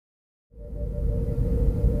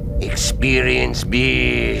Experience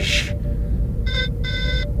Bish.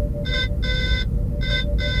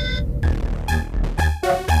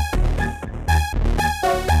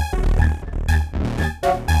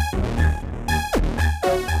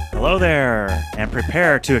 Hello there, and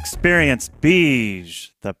prepare to experience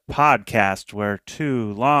Beige, the podcast where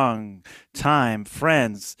two long-time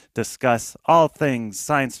friends discuss all things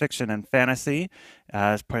science fiction and fantasy.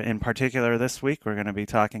 In particular, this week we're going to be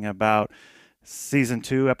talking about Season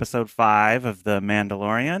 2, Episode 5 of The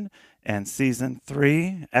Mandalorian, and Season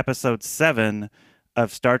 3, Episode 7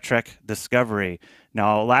 of Star Trek Discovery.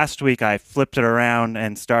 Now, last week I flipped it around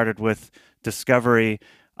and started with Discovery.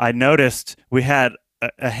 I noticed we had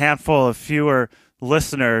a handful of fewer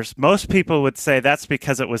listeners. Most people would say that's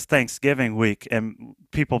because it was Thanksgiving week and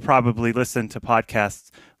people probably listen to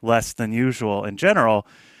podcasts less than usual in general.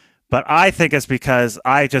 But I think it's because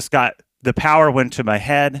I just got the power went to my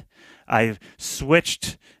head. I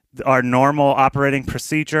switched our normal operating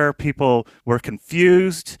procedure. People were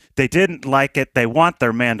confused. They didn't like it. They want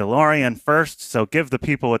their Mandalorian first. So give the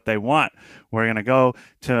people what they want. We're going to go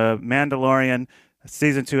to Mandalorian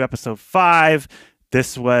Season 2, Episode 5.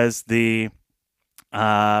 This was the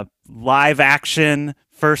live action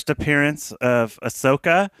first appearance of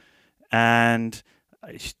Ahsoka, and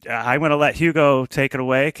I'm going to let Hugo take it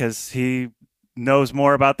away because he knows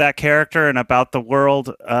more about that character and about the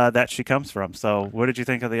world that she comes from. So what did you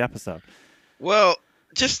think of the episode? Well,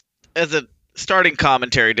 just as a starting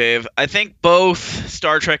commentary, Dave, I think both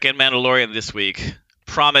Star Trek and Mandalorian this week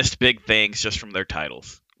promised big things just from their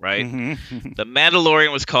titles, right? Mm-hmm. The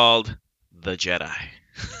Mandalorian was called The Jedi.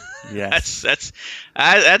 Yes. that's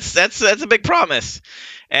a big promise.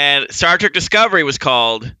 And Star Trek Discovery was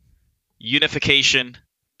called Unification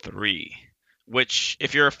 3, which,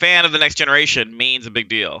 if you're a fan of the Next Generation, means a big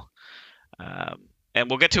deal. And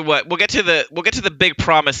we'll get to the big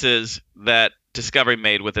promises that Discovery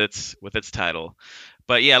made with its title.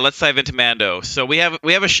 But yeah, let's dive into Mando. So we have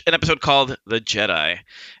an episode called The Jedi,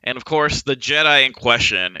 and of course, the Jedi in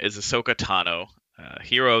question is Ahsoka Tano,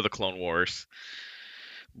 hero of the Clone Wars,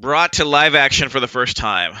 brought to live action for the first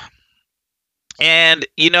time. And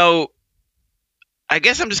I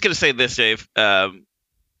guess I'm just gonna say this, Dave,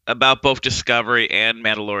 about both Discovery and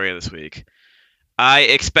Mandalorian this week. I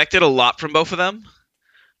expected a lot from both of them.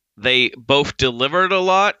 They both delivered a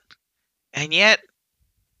lot, and yet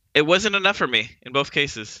it wasn't enough for me in both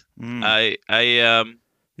cases.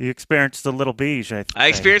 You experienced a little beige. I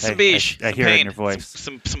experienced some beige. I hear pain, it in your voice.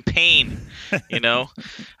 Some pain.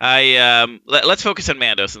 Let's focus on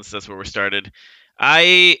Mando since that's where we started.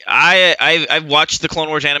 I've watched the Clone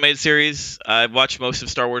Wars animated series. I've watched most of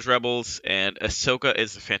Star Wars Rebels, and Ahsoka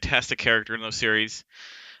is a fantastic character in those series.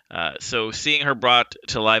 So seeing her brought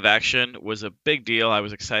to live action was a big deal. I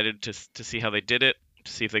was excited to see how they did it,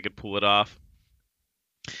 to see if they could pull it off.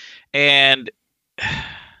 And I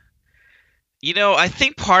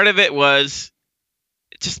think part of it was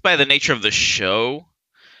just by the nature of the show,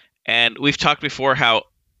 and we've talked before how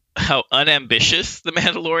unambitious the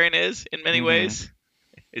Mandalorian is in many ways.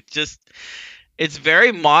 It's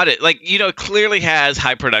very modest. It clearly has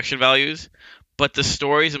high production values, but the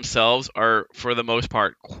stories themselves are, for the most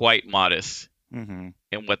part, quite modest in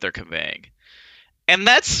what they're conveying. And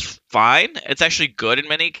that's fine. It's actually good in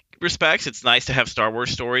many respects. It's nice to have Star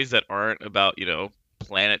Wars stories that aren't about,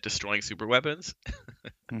 planet destroying super weapons.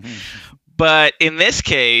 But in this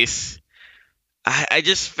case, I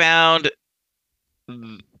just found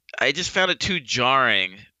it too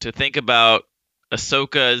jarring to think about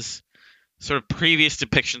Ahsoka's sort of previous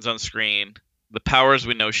depictions on screen, the powers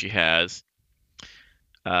we know she has,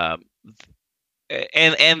 and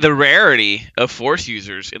the rarity of Force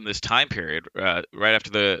users in this time period, right after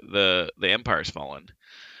the Empire's fallen,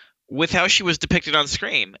 with how she was depicted on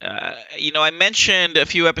screen. I mentioned a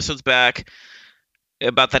few episodes back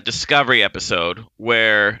about that Discovery episode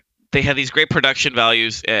where they had these great production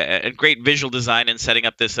values and great visual design in setting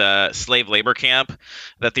up this slave labor camp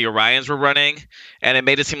that the Orions were running, and it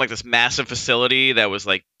made it seem like this massive facility that was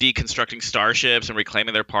like deconstructing starships and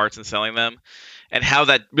reclaiming their parts and selling them, and how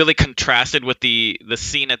that really contrasted with the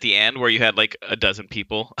scene at the end where you had like a dozen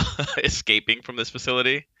people escaping from this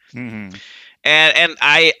facility. And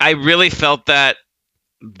I really felt that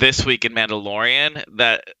this week in Mandalorian,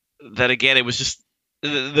 that again, it was just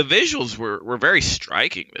the visuals were very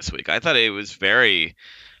striking this week. I thought it was very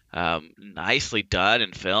nicely done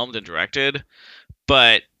and filmed and directed,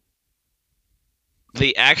 but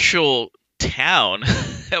the actual town,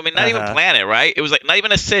 I mean, not even planet, right? It was like not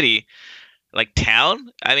even a city, like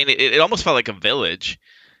town. I mean, it almost felt like a village.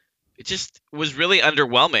 It just was really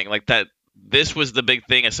underwhelming. Like that this was the big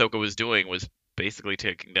thing Ahsoka was doing, was basically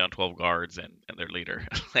taking down 12 guards and their leader,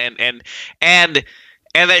 and and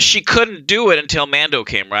that she couldn't do it until Mando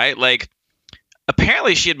came, right? Like,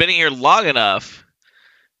 apparently she had been here long enough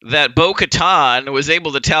that Bo-Katan was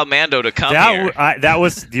able to tell Mando to come here. That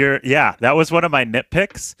was one of my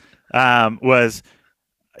nitpicks. Was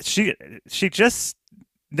she just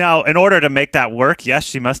now, in order to make that work, yes,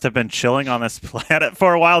 she must have been chilling on this planet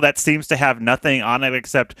for a while. That seems to have nothing on it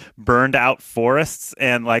except burned out forests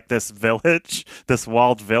and like this village, this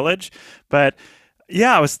walled village. But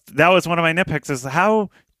yeah, that was one of my nitpicks. Is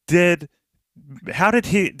did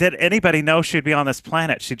anybody know she'd be on this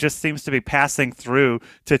planet? She just seems to be passing through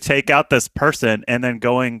to take out this person and then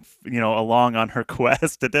going, along on her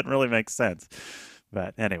quest. It didn't really make sense.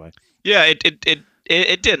 But anyway. Yeah, it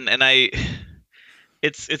didn't, and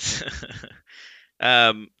it's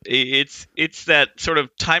it's that sort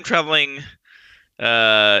of time traveling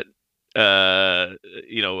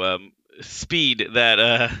speed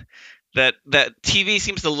that TV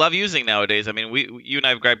seems to love using nowadays. I mean, you and I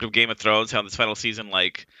have griped with Game of Thrones, how in this final season,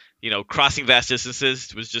 like, crossing vast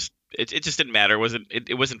distances was just it just didn't matter.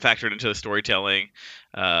 It wasn't factored into the storytelling.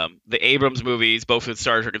 The Abrams movies, both with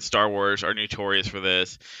Star Trek and Star Wars, are notorious for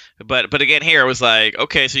this. But again, here it was like,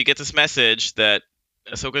 okay, so you get this message that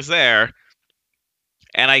Ahsoka's there,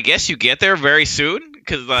 and I guess you get there very soon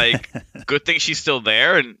because, like, good thing she's still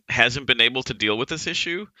there and hasn't been able to deal with this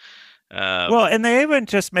issue. Well, and they even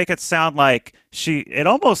just make it sound like it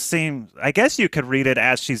almost seems, I guess you could read it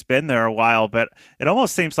as she's been there a while, but it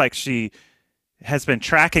almost seems like she has been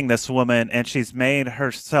tracking this woman and she's made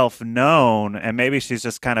herself known, and maybe she's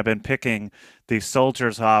just kind of been picking these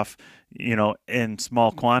soldiers off, in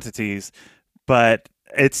small quantities. But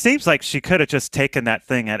it seems like she could have just taken that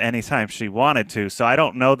thing at any time she wanted to. So I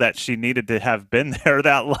don't know that she needed to have been there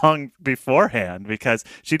that long beforehand, because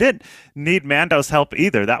she didn't need Mando's help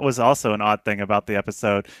either. That was also an odd thing about the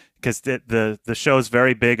episode, because the show's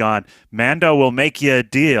very big on Mando will make you a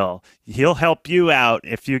deal. He'll help you out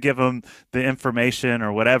if you give him the information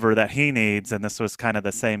or whatever that he needs. And this was kind of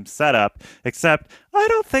the same setup, except I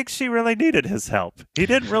don't think she really needed his help. He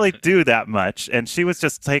didn't really do that much, and she was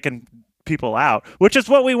just taking people out, which is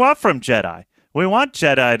what we want from Jedi. We want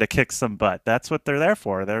Jedi to kick some butt. That's what they're there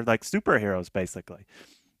for. They're like superheroes, basically.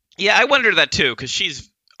 Yeah, I wondered that too, because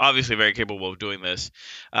she's obviously very capable of doing this.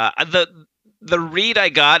 The read I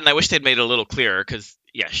got, and I wish they'd made it a little clearer, because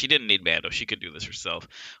yeah, she didn't need Mando. She could do this herself.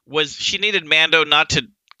 Was she needed Mando not to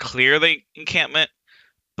clear the encampment,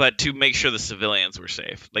 but to make sure the civilians were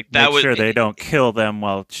safe. Like that make sure they don't kill them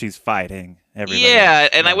while she's fighting everybody. Yeah,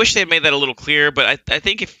 and I wish they had made that a little clearer. But I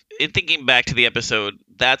think if in thinking back to the episode,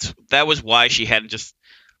 that was why she hadn't just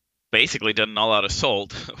basically done an all-out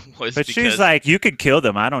assault. But she's like, you could kill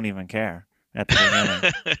them. I don't even care. At the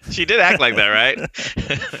beginning. She did act like that, right?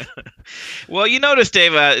 Well, you notice,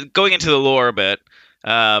 Dave, going into the lore a bit,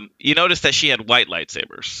 you notice that she had white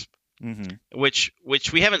lightsabers, which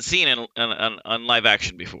we haven't seen on live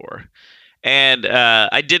action before. And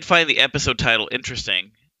I did find the episode title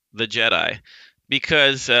interesting, The Jedi,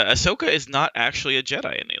 because Ahsoka is not actually a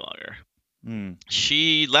Jedi any longer.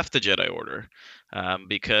 She left the Jedi Order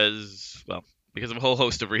because of a whole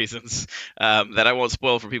host of reasons that I won't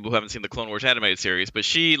spoil for people who haven't seen the Clone Wars animated series. But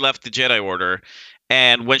she left the Jedi Order,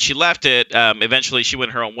 and when she left it, eventually she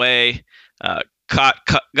went her own way, got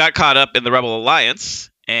caught up in the Rebel Alliance,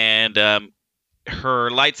 and her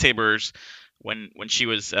lightsabers, when she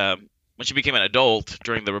became an adult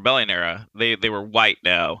during the Rebellion era, they were white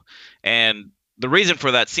now. And the reason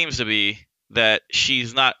for that seems to be that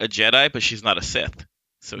she's not a Jedi, but she's not a Sith.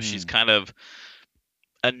 So she's kind of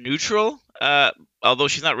a neutral, although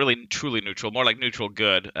she's not really truly neutral, more like neutral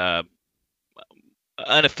good,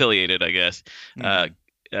 unaffiliated, I guess,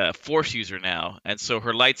 Force user now. And so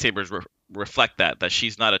her lightsabers reflect that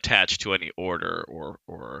she's not attached to any order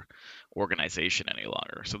or organization any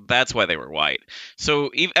longer. So that's why they were white.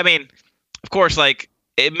 So, I mean, of course, like,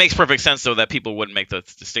 it makes perfect sense, though, that people wouldn't make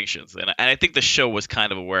those distinctions. And I think the show was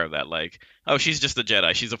kind of aware of that. Like, oh, she's just a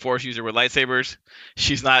Jedi. She's a Force user with lightsabers.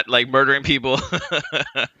 She's not, like, murdering people who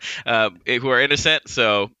are innocent.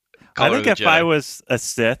 So I think if I was a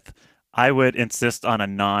Sith, I would insist on a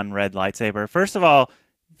non-red lightsaber. First of all,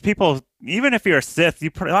 people, even if you're a Sith,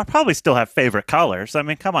 you probably still have favorite colors. I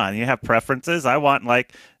mean, come on, you have preferences. I want,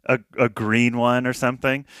 like, a green one or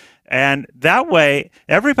something. And that way,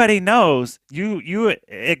 everybody knows you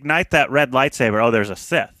ignite that red lightsaber. Oh, there's a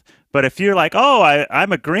Sith. But if you're like, oh,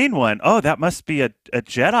 I'm a green one. Oh, that must be a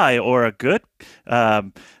Jedi or a good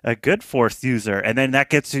Force user. And then that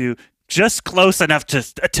gets you just close enough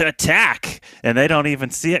to attack, and they don't even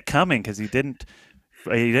see it coming because you didn't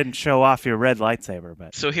You didn't show off your red lightsaber,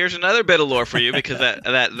 but So here's another bit of lore for you because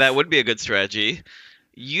that would be a good strategy.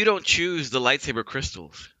 You don't choose the lightsaber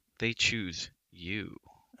crystals; they choose you.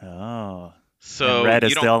 oh, and So red you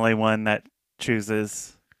is the don't. only one that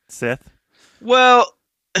chooses Sith. Well,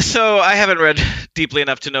 so I haven't read deeply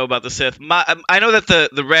enough to know about the Sith. I know that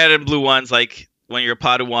the red and blue ones, like when you're a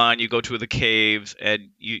Padawan, you go to the caves and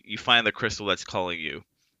you find the crystal that's calling you,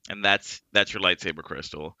 and that's your lightsaber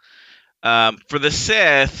crystal. For the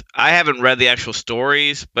Sith, I haven't read the actual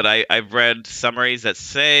stories, but I've read summaries that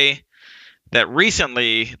say that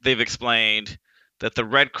recently they've explained that the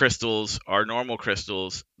red crystals are normal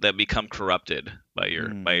crystals that become corrupted by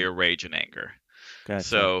your rage and anger. Gotcha.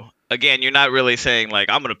 So again, you're not really saying like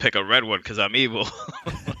I'm gonna pick a red one because I'm evil.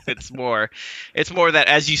 it's more that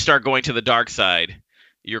as you start going to the dark side,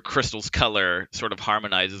 your crystal's color sort of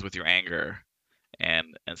harmonizes with your anger,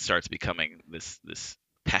 and starts becoming this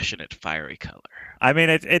passionate, fiery color. I mean,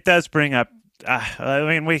 it does bring up.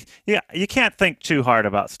 I mean, you can't think too hard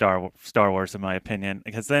about Star Wars, in my opinion,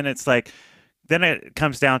 because then it's like, then it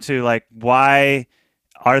comes down to like, why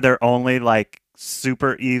are there only like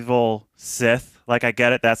super evil Sith? Like, I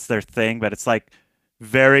get it, that's their thing, but it's like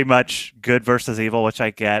very much good versus evil, which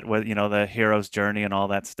I get with the hero's journey and all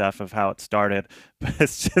that stuff of how it started, but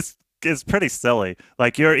it's pretty silly.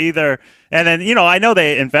 Like you're either, and then I know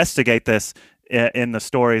they investigate this in the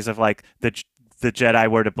stories of like the Jedi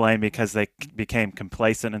were to blame because they became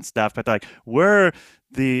complacent and stuff, but like we're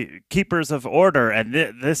the keepers of order, and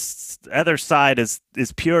this other side is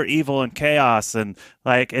pure evil and chaos, and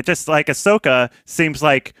like it just like Ahsoka seems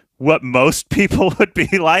like what most people would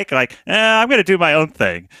be like I'm gonna do my own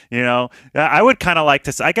thing. I would kind of like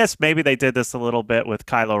to. I guess maybe they did this a little bit with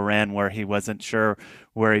Kylo Ren, where he wasn't sure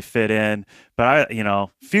where he fit in, but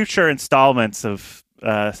future installments of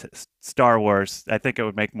Star Wars, I think it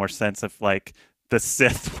would make more sense if like the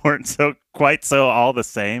Sith weren't quite so all the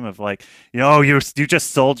same. Of like, you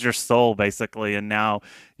just sold your soul basically, and now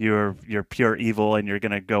you're pure evil, and you're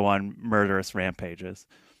gonna go on murderous rampages.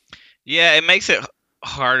 Yeah, it makes it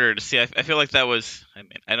harder to see. I feel like that was. I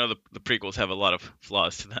mean, I know the prequels have a lot of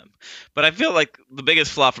flaws to them, but I feel like the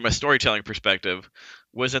biggest flaw from a storytelling perspective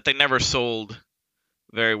was that they never sold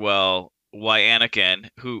very well why Anakin,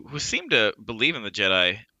 who seemed to believe in the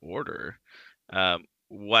Jedi Order,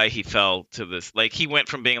 why he fell to this. Like he went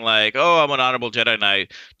from being like, "Oh, I'm an honorable Jedi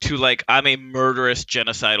Knight," to like, "I'm a murderous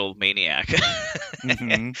genocidal maniac."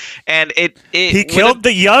 Mm-hmm. And he killed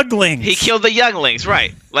the younglings. He killed the younglings,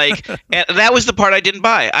 right? Like, and that was the part I didn't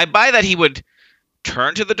buy. I buy that he would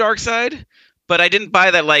turn to the dark side, but I didn't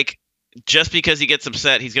buy that like just because he gets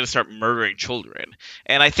upset, he's going to start murdering children.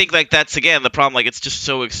 And I think like that's again the problem. Like it's just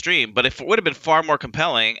so extreme. But if it would have been far more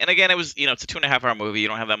compelling, and again, it was it's a 2.5-hour movie. You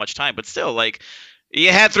don't have that much time, but still, like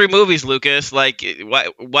you had 3 movies, Lucas. Like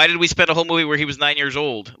why did we spend a whole movie where he was 9 years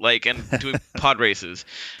old, like and doing pod races?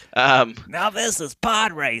 Now this is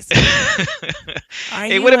pod racing.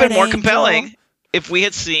 It would have been more compelling if we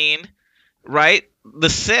had seen the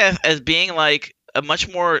Sith as being like a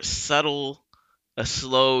much more subtle, a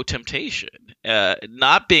slow temptation,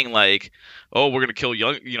 not being like, oh, we're gonna kill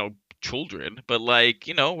young children, but like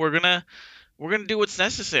we're gonna do what's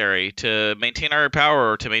necessary to maintain our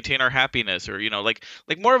power or to maintain our happiness, or like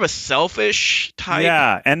more of a selfish type.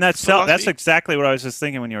 Yeah, and that's philosophy. exactly what I was just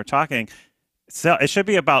thinking when you were talking. So it should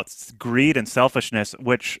be about greed and selfishness,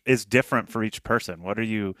 which is different for each person. What are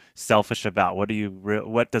you selfish about?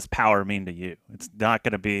 What does power mean to you? It's not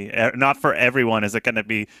going to be, not for everyone is it going to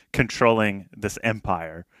be controlling this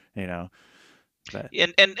empire, But.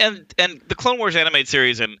 And the Clone Wars animated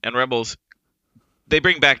series and Rebels, they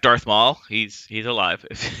bring back Darth Maul. He's alive.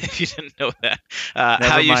 If you didn't know that,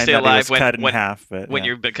 how you stay alive when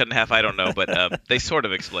you've been cut in half, I don't know, but they sort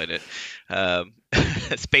of explain it.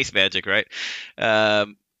 Space magic, right?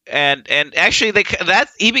 And actually,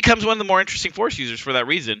 he becomes one of the more interesting Force users for that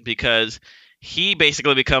reason, because he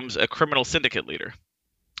basically becomes a criminal syndicate leader.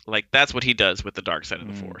 Like that's what he does with the dark side of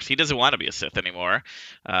the Force. He doesn't want to be a Sith anymore,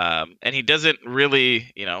 and he doesn't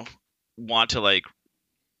really, want to like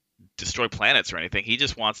destroy planets or anything. He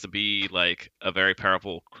just wants to be like a very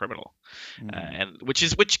powerful criminal, and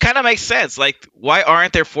which kind of makes sense. Like, why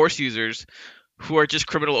aren't there Force users who are just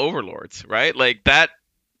criminal overlords, right? Like that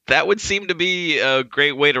would seem to be a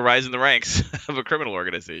great way to rise in the ranks of a criminal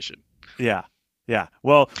organization. Yeah.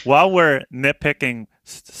 Well, while we're nitpicking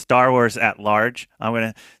Star Wars at large, I'm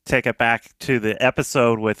going to take it back to the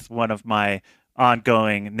episode with one of my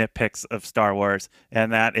ongoing nitpicks of Star Wars,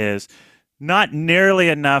 and that is not nearly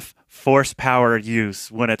enough Force power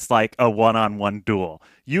use when it's like a one-on-one duel.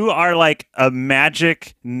 You are like a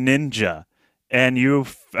magic ninja, and you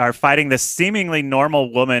are fighting this seemingly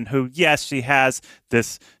normal woman who, yes, she has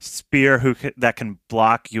this spear that can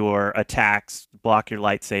block your attacks, block your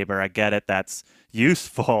lightsaber. I get it. That's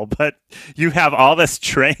useful, but you have all this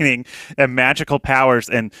training and magical powers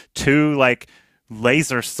and two like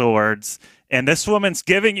laser swords, and this woman's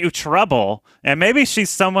giving you trouble. And maybe she's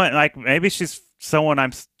someone like maybe she's someone I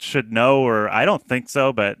should know, or I don't think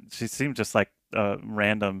so, but she seems just like a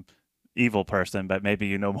random evil person. But maybe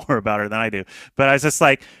you know more about her than I do. But I was just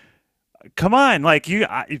like, come on, like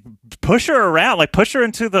push her around, like push her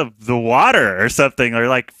into the water or something, or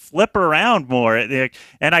like flip her around more.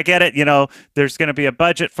 And I get it, you know, there's going to be a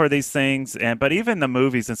budget for these things, but even the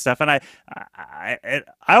movies and stuff. And I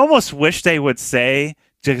almost wish they would say,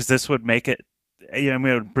 because this would make it, you know,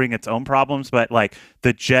 it would bring its own problems, but like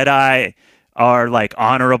the Jedi are like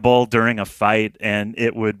honorable during a fight, and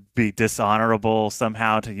it would be dishonorable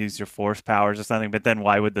somehow to use your force powers or something. But then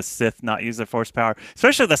why would the Sith not use their force power?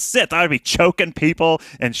 Especially the Sith, I would be choking people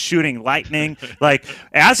and shooting lightning. Like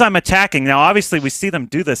as I'm attacking, now obviously we see them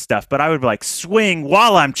do this stuff, but I would like swing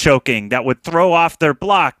while I'm choking. That would throw off their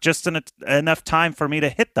block just enough time for me to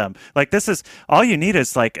hit them. Like this is all you need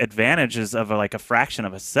is like advantages of like a fraction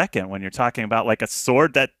of a second when you're talking about like a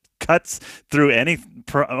sword that cuts through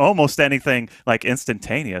almost anything like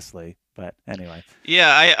instantaneously. But anyway,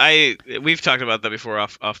 yeah, we've talked about that before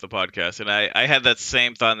off the podcast, and I had that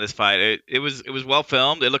same thought in this fight. It was well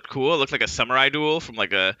filmed. It looked cool. It looked like a samurai duel from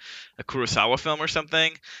like a Kurosawa film or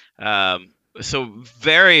something. So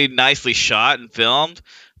very nicely shot and filmed,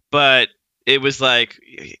 but it was like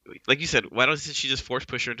you said, why doesn't she just force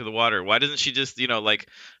push her into the water? Why doesn't she just, you know, like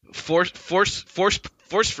force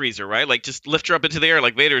freeze her, right? Like just lift her up into the air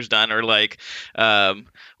like Vader's done, or like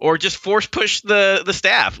or just force push the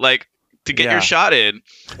staff like to get your shot in.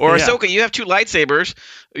 Or Ahsoka, you have two lightsabers,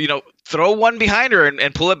 you know, throw one behind her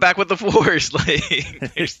and pull it back with the force. Like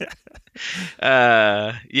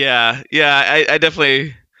I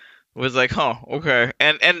definitely was like, huh, okay.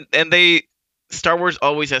 And they Star Wars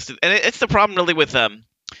always has to, and it's the problem really with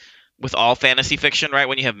all fantasy fiction, right?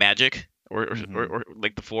 When you have magic or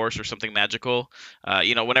like the Force or something magical,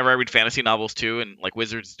 you know, whenever I read fantasy novels too, and like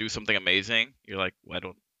wizards do something amazing, you're like, why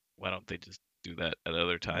don't they just do that at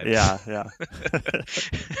other times? Yeah.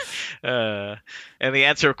 And the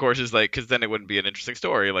answer, of course, is like, because then it wouldn't be an interesting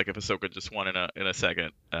story, like if Ahsoka just won in a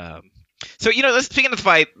second. So you know, speaking of the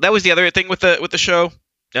fight, that was the other thing with the show.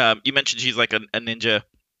 You mentioned she's like a ninja.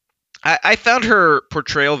 I found her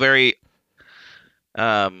portrayal very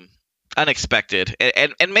unexpected,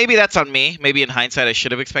 and maybe that's on me. Maybe in hindsight, I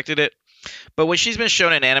should have expected it. But when she's been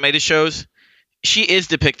shown in animated shows, she is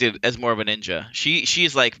depicted as more of a ninja.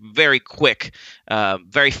 She's like very quick,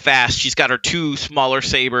 very fast. She's got her two smaller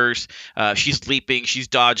sabers. She's leaping. She's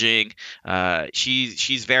dodging.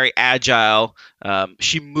 She's very agile.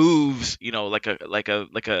 She moves, you know, like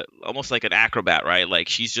a almost like an acrobat, right? Like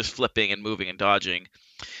she's just flipping and moving and dodging.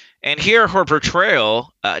 And here, her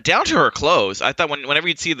portrayal, down to her clothes, I thought whenever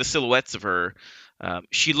you'd see the silhouettes of her,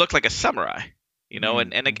 she looked like a samurai, you know.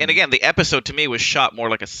 And again, the episode to me was shot more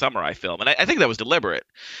like a samurai film, and I think that was deliberate,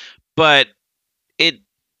 but it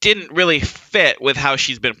didn't really fit with how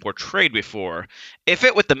she's been portrayed before. It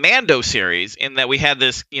fit with the Mando series in that we had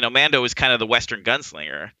this, you know, Mando is kind of the Western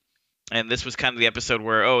gunslinger. And this was kind of the episode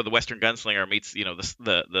where the Western gunslinger meets, you know,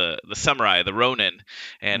 the samurai, the Ronin,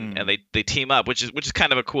 and they team up, which is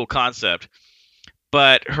kind of a cool concept.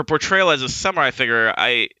 But her portrayal as a samurai figure,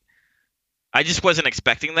 I just wasn't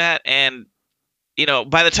expecting that. And you know,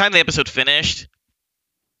 by the time the episode finished,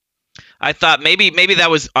 I thought maybe that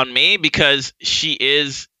was on me, because she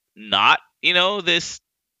is not, you know, this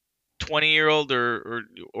 20-year-old or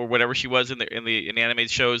whatever she was in the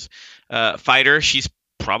animated shows fighter. She's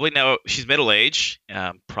middle-aged,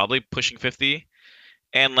 probably pushing 50.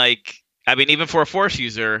 And like, I mean, even for a Force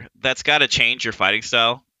user, that's got to change your fighting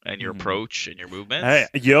style and your approach and your movements.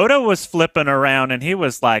 Yoda was flipping around, and he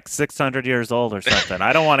was like 600 years old or something.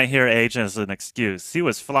 I don't want to hear age as an excuse. He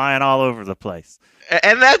was flying all over the place.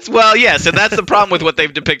 And that's, well, yes, and that's the problem with what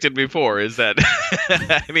they've depicted before, is that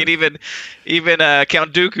I mean, even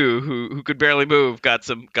Count Dooku, who could barely move, got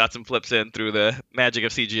some flips in through the magic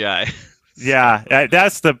of CGI. Yeah,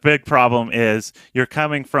 that's the big problem, is you're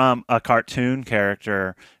coming from a cartoon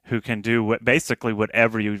character who can do basically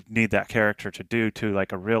whatever you need that character to do to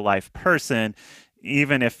like a real life person,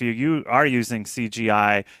 even if you are using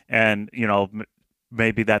CGI, and you know,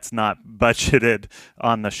 maybe that's not budgeted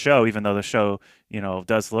on the show, even though the show, you know,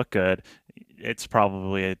 does look good. it's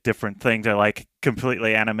probably a different thing to like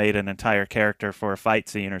completely animate an entire character for a fight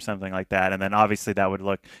scene or something like that. And then obviously that would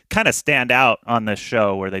look kind of stand out on this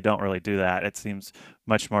show where they don't really do that. It seems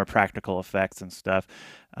much more practical effects and stuff.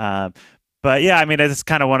 Um, but yeah, I mean, it's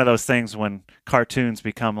kind of one of those things when cartoons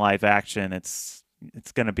become live action. It's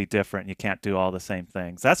going to be different. You can't do all the same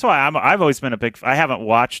things. That's why I've always been a big. I haven't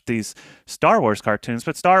watched these Star Wars cartoons,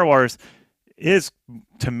 but Star Wars is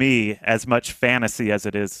to me as much fantasy as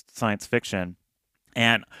it is science fiction,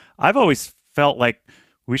 and I've always felt like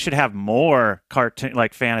we should have more cartoon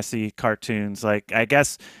like fantasy cartoons. Like I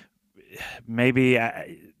guess maybe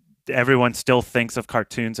everyone still thinks of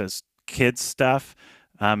cartoons as kids stuff.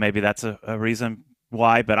 Maybe that's a reason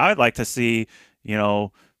why, but I would like to see,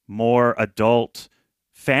 more adult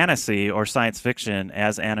fantasy or science fiction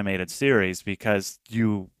as animated series because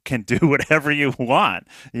you can do whatever you want,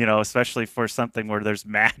 especially for something where there's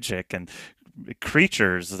magic and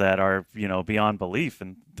creatures that are, beyond belief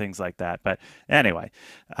and things like that. But anyway,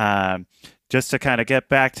 just to kind of get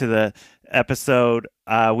back to the episode,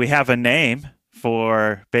 we have a name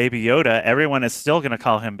for Baby Yoda. Everyone is still going to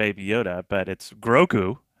call him Baby Yoda, but it's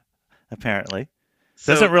Grogu, apparently.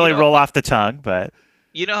 So, Doesn't really roll off the tongue, but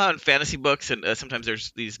you know how in fantasy books and sometimes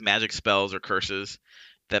there's these magic spells or curses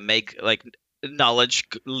that make like knowledge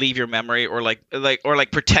leave your memory or like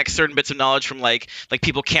protect certain bits of knowledge from like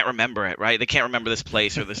people can't remember it, right? They can't remember this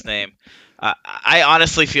place or this name. I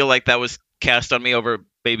honestly feel like that was cast on me over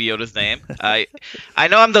Baby Yoda's name. I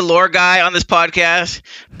know I'm the lore guy on this podcast,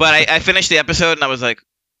 but I finished the episode and I was like,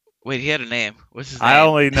 wait, he had a name. What's his name? I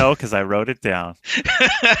only know because I wrote it down.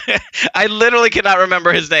 I literally cannot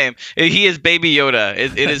remember his name. He is Baby Yoda.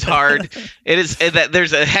 It is hard. It is that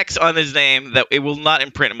there's a hex on his name that it will not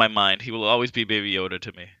imprint in my mind. He will always be Baby Yoda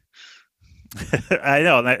to me. I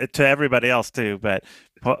know to everybody else too, but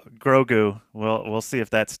Grogu, we'll see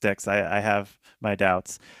if that sticks. I have my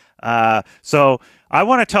doubts. So I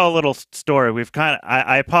want to tell a little story.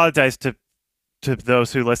 I apologize to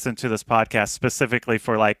those who listen to this podcast specifically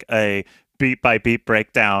for like a beat by beat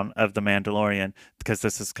breakdown of The Mandalorian, because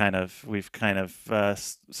this is we've kind of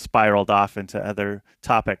spiraled off into other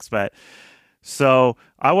topics. But so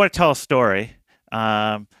I want to tell a story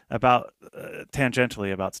about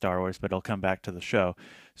tangentially about Star Wars, but it'll come back to the show.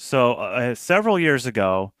 So several years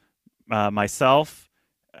ago, myself,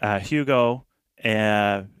 Hugo,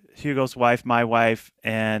 Hugo's wife, my wife,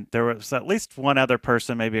 and there was at least one other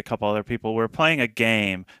person, maybe a couple other people. We were playing a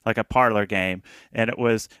game, like a parlor game, and it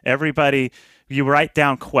was everybody, you write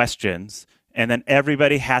down questions, and then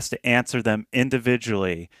everybody has to answer them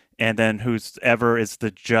individually, and then whoever is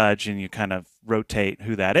the judge, and you kind of rotate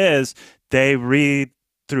who that is, they read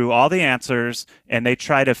through all the answers, and they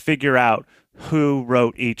try to figure out who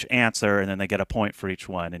wrote each answer, and then they get a point for each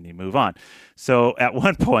one, and you move on. So at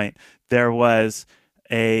one point, there was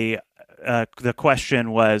the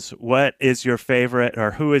question was, what is your favorite,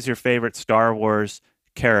 or who is your favorite Star Wars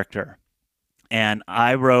character? And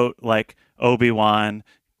I wrote like Obi-Wan.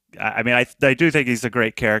 I mean, I do think he's a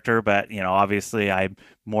great character, but obviously I'm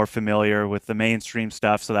more familiar with the mainstream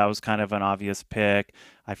stuff, so that was kind of an obvious pick.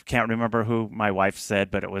 I can't remember who my wife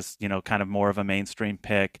said, but it was kind of more of a mainstream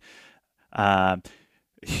pick.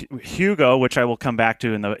 Hugo, which I will come back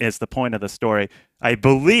to is the point of the story, I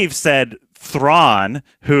believe said Thrawn,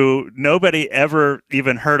 who nobody ever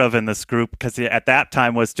even heard of in this group because he at that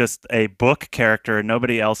time was just a book character and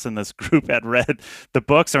nobody else in this group had read the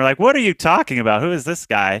books. And we're like, what are you talking about? Who is this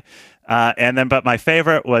guy? But my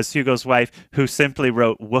favorite was Hugo's wife, who simply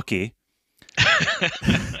wrote Wookiee.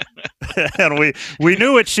 And we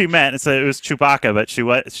knew what she meant. So it was Chewbacca, but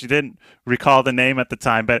she didn't recall the name at the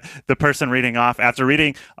time. But the person reading off, after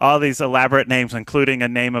reading all these elaborate names, including a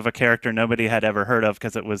name of a character nobody had ever heard of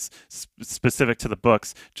because it was specific to the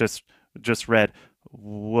books, just read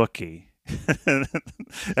Wookiee.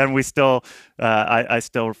 And we still, I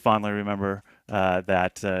still fondly remember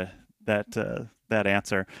that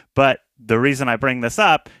answer. But the reason I bring this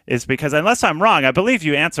up is because, unless I'm wrong, I believe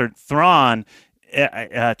you answered Thrawn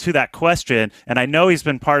to that question, and I know he's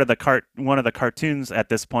been part of one of the cartoons at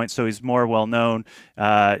this point, so he's more well known.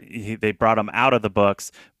 They brought him out of the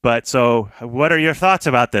books. But so, what are your thoughts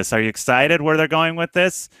about this? Are you excited where they're going with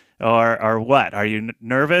this, or what? Are you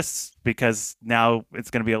nervous because now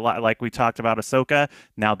it's going to be a lot like we talked about Ahsoka?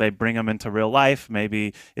 Now they bring him into real life.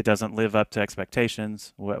 Maybe it doesn't live up to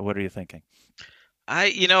expectations. What are you thinking?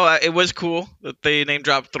 It was cool that they name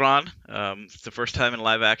dropped Thrawn. It's the first time in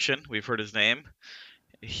live action we've heard his name.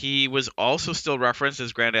 He was also still referenced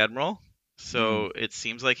as Grand Admiral, so it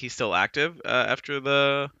seems like he's still active after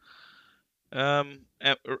the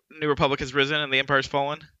New Republic has risen and the Empire's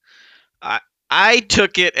fallen. I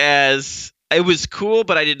took it as it was cool,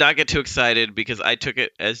 but I did not get too excited because I took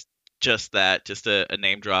it as just that, just a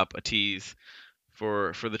name drop, a tease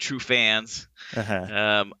for the true fans.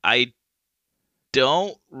 Uh-huh. I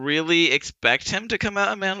don't really expect him to come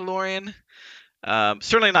out in Mandalorian.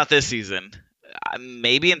 Certainly not this season.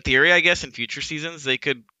 Maybe in theory, I guess in future seasons they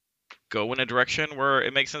could go in a direction where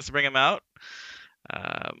it makes sense to bring him out.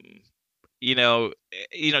 Um,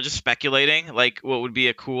 just speculating, like what would be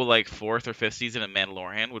a cool like fourth or fifth season in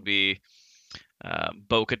Mandalorian would be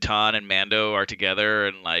Bo-Katan and Mando are together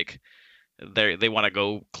and like they want to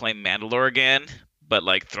go claim Mandalore again, but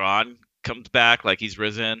like Thrawn comes back, like he's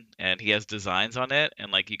risen and he has designs on it,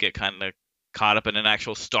 and like you get kind of caught up in an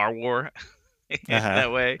actual Star War in Uh-huh.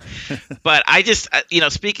 that way. But I just,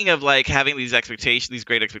 speaking of like having these expectations, these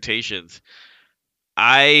great expectations,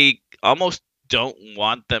 I almost don't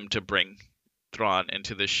want them to bring Thrawn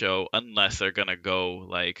into the show unless they're gonna go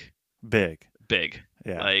like Big. big.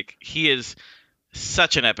 Yeah. Like he is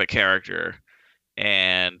such an epic character,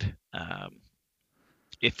 and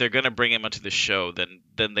if they're gonna bring him onto the show, then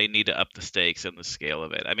they need to up the stakes and the scale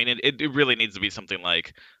of it. I mean, it really needs to be something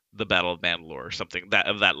like the Battle of Mandalore or something that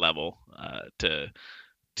of that level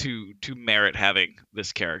to merit having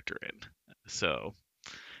this character in. So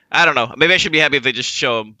I don't know. Maybe I should be happy if they just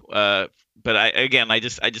show him. But I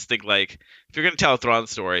just think like if you're gonna tell a Thrawn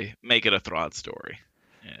story, make it a Thrawn story.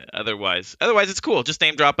 Yeah, otherwise it's cool. Just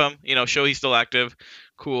name drop him. Show he's still active.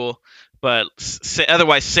 Cool. But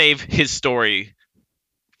otherwise, save his story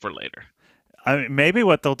for later. I mean, maybe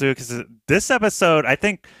what they'll do, because this episode, I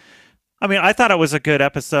thought it was a good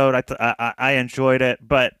episode. I enjoyed it,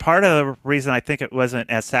 but part of the reason I think it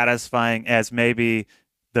wasn't as satisfying as maybe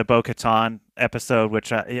the Bo-Katan episode,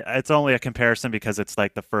 which it's only a comparison because it's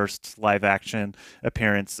like the first live action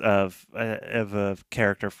appearance of a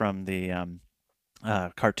character from the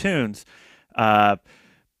cartoons. Uh,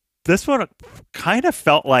 this one kind of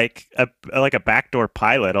felt like a backdoor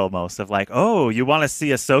pilot almost, of like, oh, you want to see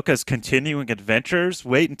Ahsoka's continuing adventures?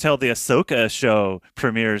 Wait until the Ahsoka show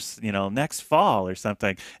premieres, next fall or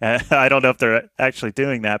something. I don't know if they're actually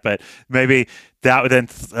doing that, but maybe that would then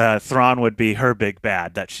Thrawn would be her big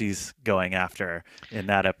bad that she's going after in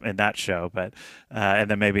that show. But and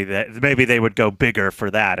then maybe they would go bigger for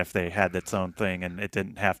that if they had its own thing and it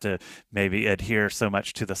didn't have to maybe adhere so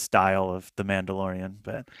much to the style of the Mandalorian.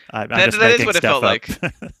 But I'm just That is making what it felt stuff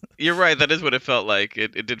up. like. You're right. That is what it felt like.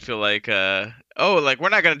 It did feel like, like we're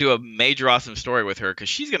not gonna do a major awesome story with her because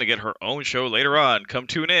she's gonna get her own show later on. Come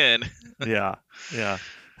tune in. Yeah, yeah.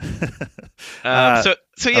 So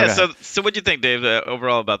yeah. Okay. So what'd you think, Dave?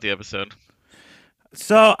 Overall about the episode?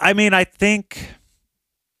 So I think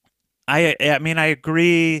I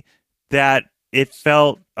agree that it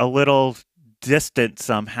felt a little distant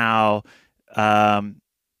somehow. Part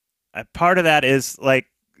of that is like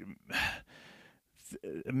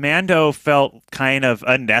Mando felt kind of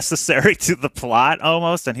unnecessary to the plot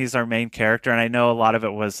almost, and he's our main character. And I know a lot of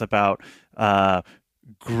it was about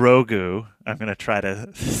Grogu. I'm going to try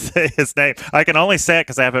to say his name. I can only say it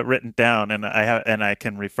because I have it written down, and I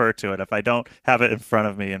can refer to it. If I don't have it in front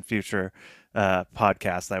of me in future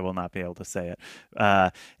podcasts, I will not be able to say it.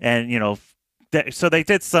 And so they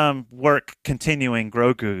did some work continuing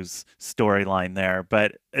Grogu's storyline there,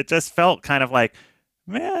 but it just felt kind of like,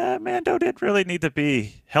 man, Mando didn't really need to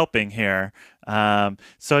be helping here.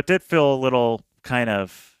 So it did feel a little kind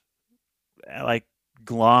of like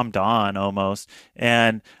glommed on almost.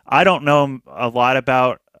 And I don't know a lot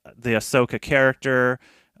about the Ahsoka character.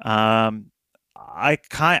 It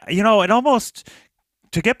almost,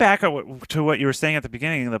 to get back to what you were saying at the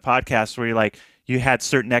beginning of the podcast, where you had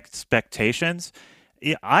certain expectations.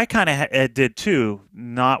 Yeah, I kind of did too,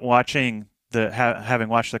 not watching having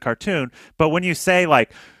watched the cartoon. But when you say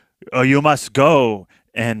like, "Oh, you must go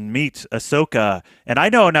and meet Ahsoka," and I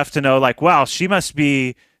know enough to know like, wow, she must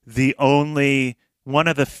be the only one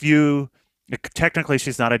of the few. Technically,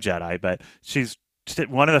 she's not a Jedi, but she's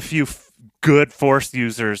one of the few good Force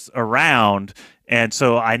users around. And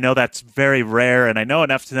so I know that's very rare, and I know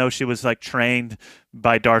enough to know she was like trained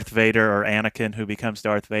by Darth Vader, or Anakin, who becomes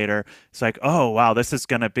Darth Vader. It's like, oh wow, this is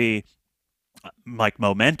going to be like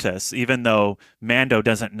momentous, even though Mando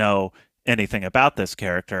doesn't know anything about this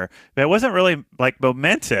character. But it wasn't really like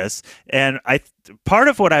momentous, and part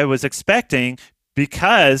of what I was expecting,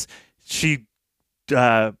 because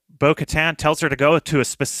Bo-Katan tells her to go to a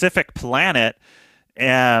specific planet.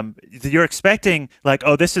 You're expecting like,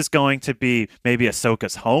 oh, this is going to be maybe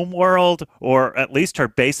Ahsoka's home world, or at least her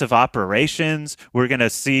base of operations. We're going to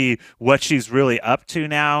see what she's really up to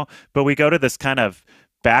now. But we go to this kind of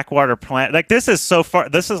backwater planet. Like this is so far.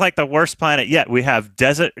 This is like the worst planet yet. We have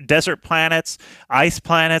desert planets, ice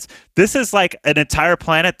planets. This is like an entire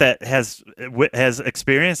planet that has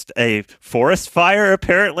experienced a forest fire.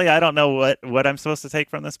 Apparently, I don't know what I'm supposed to take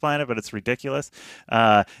from this planet, but it's ridiculous.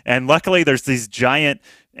 And luckily, there's these giant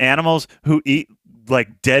animals who eat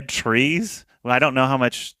like dead trees. Well, I don't know how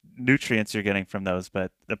much nutrients you're getting from those,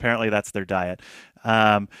 but apparently that's their diet.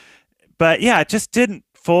 But yeah, it just didn't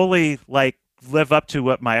fully like live up to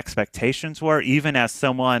what my expectations were, even as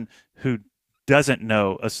someone who doesn't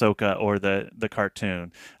know Ahsoka or the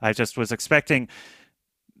cartoon. I just was expecting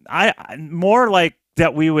more like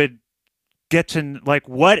that we would get to like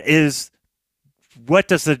what does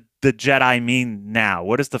the Jedi mean now?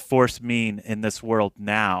 What does the Force mean in this world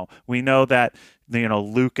now? We know that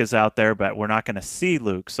Luke is out there, but we're not going to see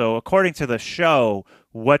Luke. So according to the show,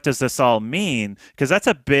 what does this all mean? Because that's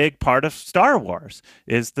a big part of Star Wars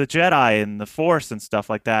is the Jedi and the Force and stuff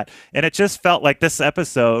like that. And it just felt like this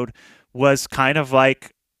episode was kind of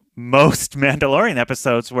like most Mandalorian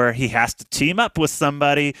episodes where he has to team up with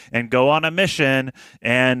somebody and go on a mission,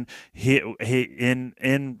 and he in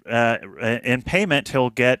payment he'll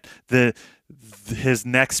get his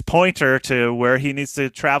next pointer to where he needs to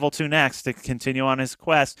travel to next to continue on his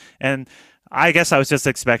quest. And I guess I was just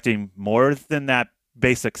expecting more than that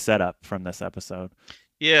basic setup from this episode.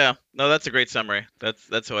 Yeah, no, that's a great summary.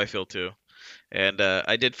 That's how I feel too. And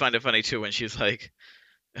I did find it funny too when she's like,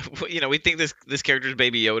 we think this character's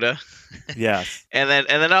Baby Yoda. Yes. and then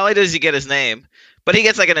not only does he get his name, but he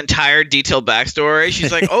gets like an entire detailed backstory.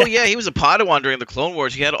 She's like, oh yeah, he was a Padawan during the Clone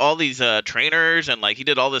Wars. He had all these trainers and like he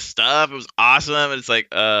did all this stuff. It was awesome. And it's like,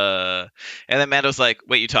 and then Mando's like,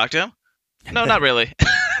 wait, you talked to him? No, not really.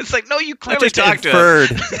 It's like, no, you clearly talked to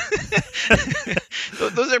him.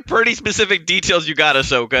 Those are pretty specific details you got,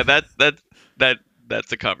 Ahsoka. That's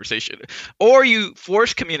the conversation. Or you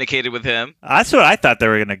Force communicated with him. That's what I thought they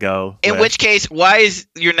were going to go. In which case, why is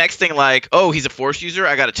your next thing like, oh, he's a Force user?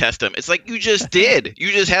 I got to test him. It's like, you just did.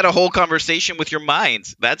 You just had a whole conversation with your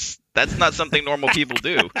minds. That's not something normal people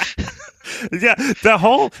do. Yeah, that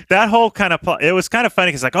whole kind of it was kind of funny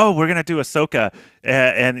because like, oh, we're gonna do Ahsoka,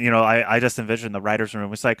 and I just envisioned the writers'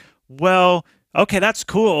 room. It's like, well, okay, that's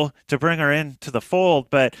cool to bring her into the fold,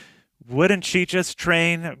 but wouldn't she just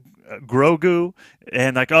train Grogu?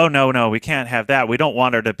 And like, oh no, we can't have that. We don't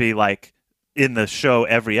want her to be like in the show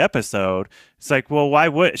every episode. It's like, well, why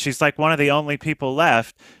would she's like one of the only people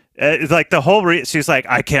left. It's like the whole she's like,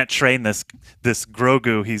 I can't train this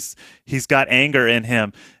Grogu. He's got anger in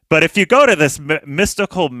him. But if you go to this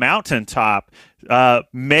mystical mountaintop,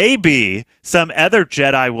 maybe some other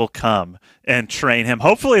Jedi will come and train him.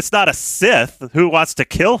 Hopefully it's not a Sith who wants to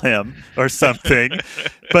kill him or something.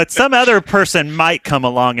 But some other person might come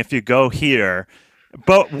along if you go here.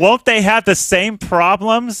 But won't they have the same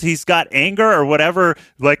problems? He's got anger or whatever,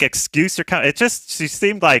 like excuse or it just she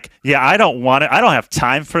seemed like, yeah, I don't want it. I don't have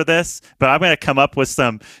time for this, but I'm going to come up with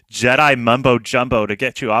some Jedi mumbo jumbo to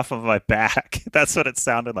get you off of my back. That's what it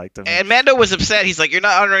sounded like to me. And Mando was upset. He's like, you're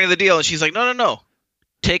not honoring the deal. And she's like, no.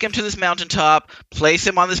 Take him to this mountaintop, place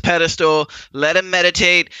him on this pedestal, let him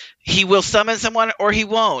meditate. He will summon someone or he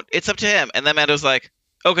won't. It's up to him. And then Mando's like,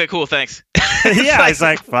 okay, cool, thanks. Yeah, he's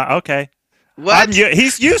like, okay. What?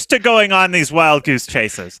 He's used to going on these wild goose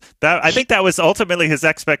chases. I think that was ultimately his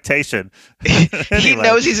expectation. Anyway. He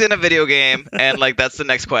knows he's in a video game, and like that's the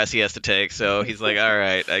next quest he has to take. So he's like, "All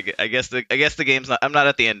right, I guess the game's not. I'm not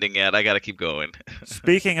at the ending yet. I got to keep going."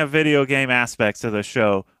 Speaking of video game aspects of the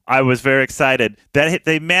show, I was very excited that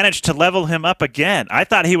they managed to level him up again. I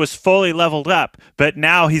thought he was fully leveled up, but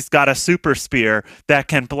now he's got a super spear that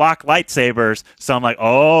can block lightsabers. So I'm like,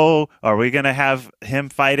 oh, are we going to have him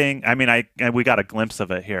fighting? I mean, we got a glimpse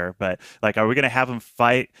of it here, but like, are we going to have him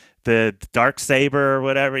fight the dark saber or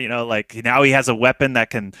whatever? Like now he has a weapon that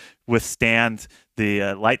can withstand the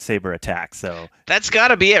lightsaber attack. So that's got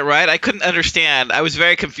to be it, right? I couldn't understand. I was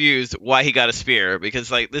very confused why he got a spear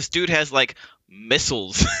because like this dude has like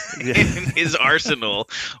missiles in his arsenal.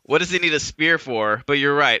 What does he need a spear for? But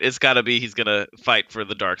you're right. It's got to be he's gonna fight for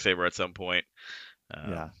the darksaber at some point.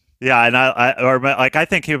 Yeah, and I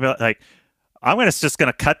think he'll be like, I'm just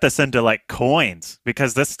gonna cut this into like coins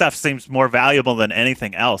because this stuff seems more valuable than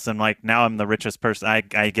anything else. And like now I'm the richest person.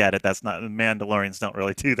 I get it. That's not Mandalorians don't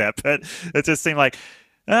really do that, but it just seemed like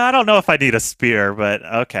I don't know if I need a spear, but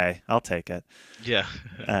okay, I'll take it. Yeah.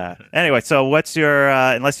 Anyway, so what's your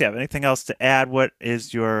unless you have anything else to add, what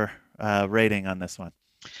is your rating on this one?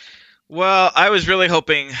 Well, I was really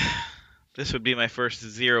hoping this would be my first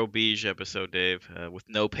Zero Beige episode, Dave, with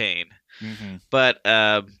no pain. Mm-hmm. But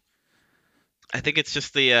I think it's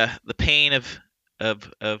just the pain of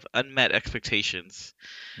of unmet expectations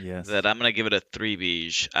Yes. that I'm gonna give it a 3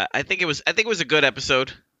 beige. I think it was a good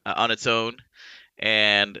episode on its own,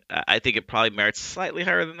 and I think it probably merits slightly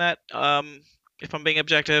higher than that. If I'm being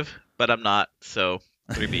objective, but I'm not, so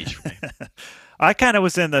 3 beige for me. I kind of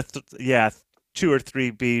was in the 2 or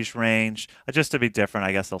 3 beige range. Just to be different,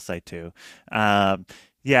 I guess I'll say 2.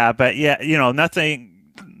 Yeah, but yeah,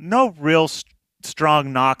 nothing, no real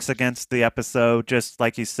strong knocks against the episode. Just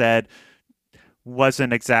like you said,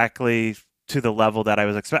 wasn't exactly to the level that I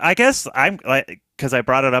was expecting. I guess I'm like, because I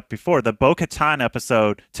brought it up before, the Bo-Katan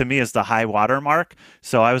episode to me is the high water mark.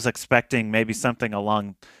 So I was expecting maybe something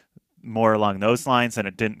more along those lines, and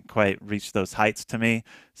it didn't quite reach those heights to me.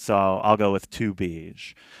 So I'll go with 2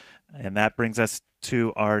 beige. And that brings us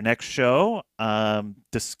to our next show,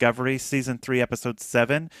 Discovery Season 3, Episode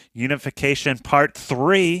 7, Unification Part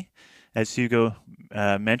 3. As Hugo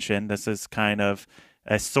mentioned, this is kind of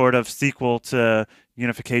a sort of sequel to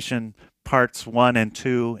Unification Parts 1 and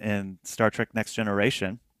 2 in Star Trek Next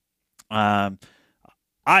Generation. I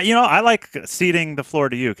like ceding the floor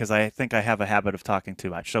to you because I think I have a habit of talking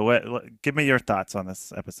too much. So give me your thoughts on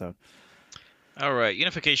this episode. All right,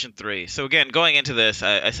 Unification 3. So again, going into this,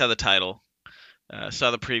 I saw the title,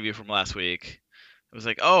 saw the preview from last week. I was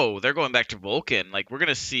like, oh, they're going back to Vulcan. Like, we're going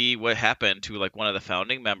to see what happened to, like, one of the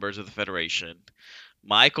founding members of the Federation.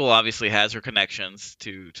 Michael obviously has her connections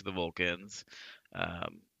to the Vulcans.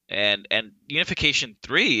 And Unification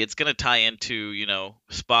 3, it's going to tie into,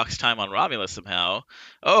 Spock's time on Romulus somehow.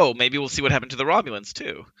 Oh, maybe we'll see what happened to the Romulans,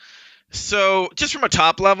 too. So, just from a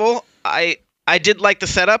top level, I did like the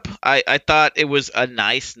setup. I thought it was a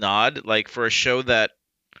nice nod, like, for a show that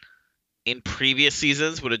in previous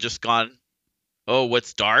seasons would have just gone, oh,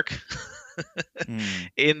 what's dark?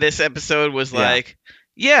 In this episode was like,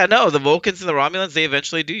 yeah, no, the Vulcans and the Romulans, they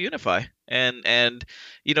eventually do unify. And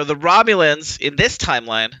the Romulans in this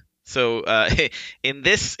timeline, so in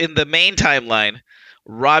the main timeline,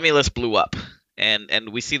 Romulus blew up. And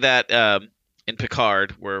we see that in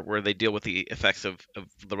Picard, where they deal with the effects of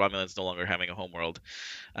the Romulans no longer having a homeworld.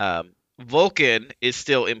 Vulcan is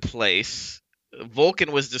still in place.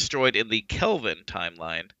 Vulcan was destroyed in the Kelvin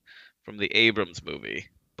timeline from the Abrams movie,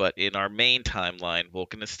 but in our main timeline,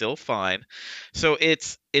 Vulcan is still fine. So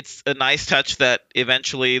it's a nice touch that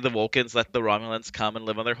eventually the Vulcans let the Romulans come and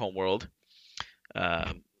live on their homeworld.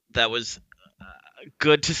 That was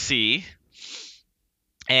good to see.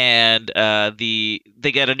 And they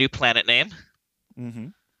get a new planet name,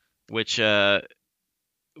 which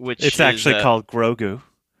it's actually called Grogu.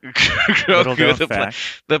 Grogu,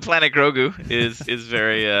 the planet Grogu is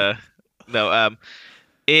very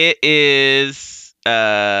it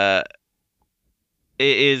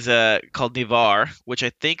is called Ni'Var, which I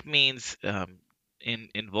think means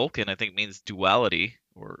in Vulcan I think means duality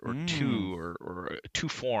or two or two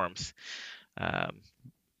forms. My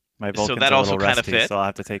Vulcan's so that a also little kind of rusty, fit. so I'll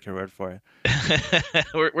have to take your word for it.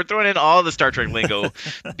 we're throwing in all the Star Trek lingo,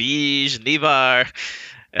 beige, Ni'Var.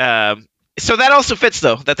 So that also fits,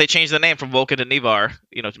 though, that they changed the name from Vulcan to Ni'Var,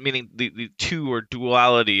 meaning the two or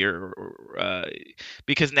duality, or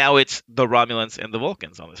because now it's the Romulans and the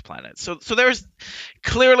Vulcans on this planet. So there's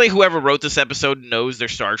clearly whoever wrote this episode knows their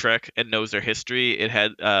Star Trek and knows their history. It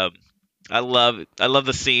had I love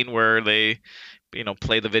the scene where they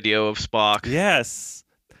play the video of Spock. Yes.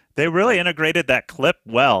 They really integrated that clip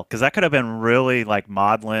well, because that could have been really like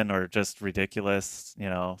maudlin or just ridiculous,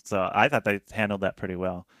 So I thought they handled that pretty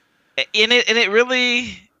well. And it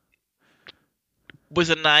really was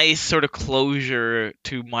a nice sort of closure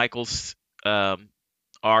to Michael's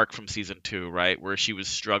arc from season 2, right, where she was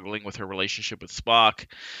struggling with her relationship with Spock,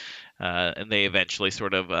 and they eventually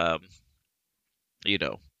sort of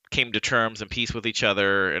came to terms and peace with each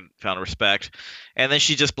other and found respect. And then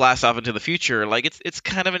she just blasts off into the future. Like it's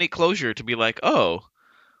kind of a neat closure to be like, oh,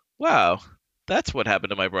 wow, that's what happened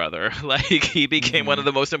to my brother. Like he became one of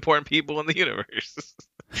the most important people in the universe.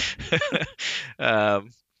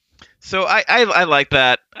 So I like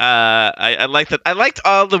that. I like that. I liked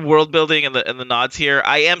all the world building and the nods here.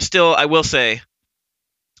 I will say,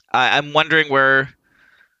 I'm wondering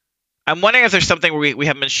if there's something we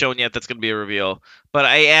haven't been shown yet that's going to be a reveal. But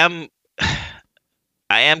I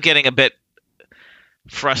am getting a bit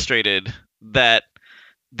frustrated that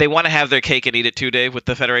they want to have their cake and eat it too, Dave, with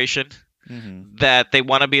the Federation. That they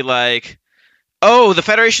want to be like, oh, the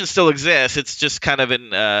Federation still exists. It's just kind of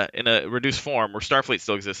in a reduced form, or Starfleet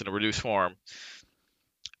still exists in a reduced form.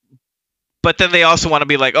 But then they also want to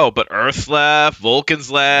be like, oh, but Earth's left, Vulcan's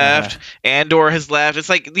left, Andor has left. It's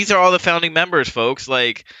like, these are all the founding members, folks.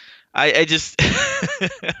 Like, I just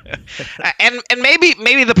and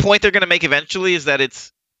maybe the point they're going to make eventually is that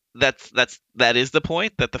it's that is the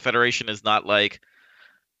point, that the Federation is not like,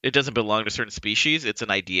 it doesn't belong to certain species. It's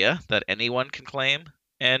an idea that anyone can claim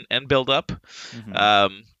and build up.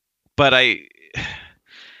 Mhm. But I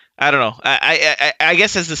don't know. I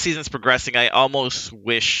guess as the season's progressing, I almost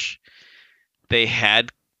wish they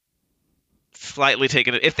had slightly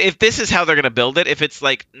taken it. If this is how they're gonna build it, if it's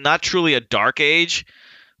like not truly a dark age,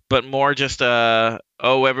 but more just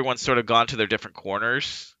everyone's sort of gone to their different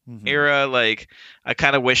corners Mhm. era. Like, I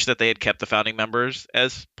kind of wish that they had kept the founding members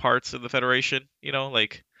as parts of the Federation.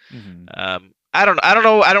 Like, Mhm. I don't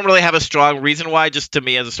know. I don't really have a strong reason why. Just to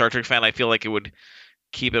me as a Star Trek fan, I feel like it would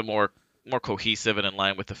keep it more cohesive and in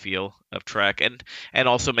line with the feel of Trek, and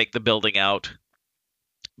also make the building out,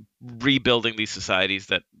 rebuilding these societies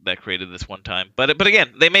that created this one time. But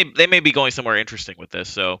again, they may be going somewhere interesting with this,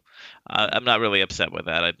 so I'm not really upset with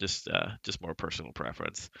that. I just more personal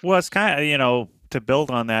preference. Well, it's kind of, to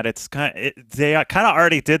build on that, they kind of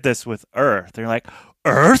already did this with Earth. They're like,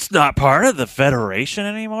 Earth's not part of the Federation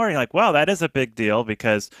anymore. You're like, well, that is a big deal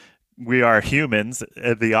because we are humans,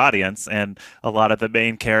 the audience, and a lot of the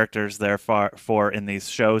main characters therefore in these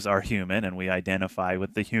shows are human, and we identify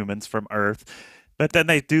with the humans from Earth. But then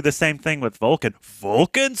they do the same thing with Vulcan.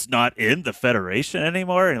 Vulcan's not in the Federation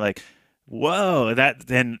anymore. And you're like, whoa, that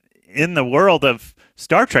then in the world of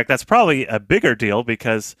Star Trek, that's probably a bigger deal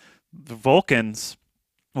because the Vulcans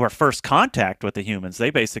were first contact with the humans. They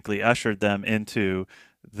basically ushered them into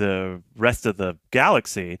the rest of the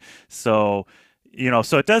galaxy. So,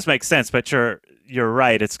 so it does make sense, but you're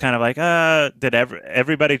right. It's kind of like, did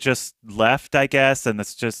everybody just left, I guess, and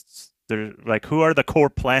it's just they're like, who are the core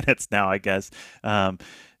planets now, I guess,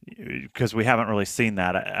 because we haven't really seen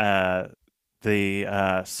that.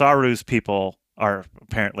 The Saru's people are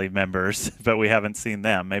apparently members, but we haven't seen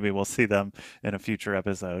them. Maybe we'll see them in a future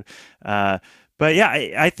episode. But yeah,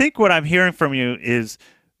 I think what I'm hearing from you is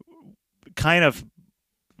kind of,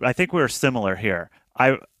 I think we're similar here.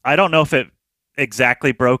 I don't know if it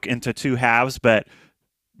exactly broke into two halves, but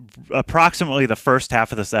approximately the first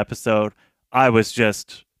half of this episode, I was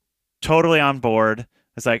just totally on board.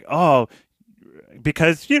 It's like, oh,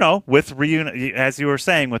 because with as you were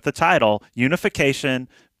saying with the title, Unification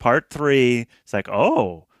Part 3, it's like,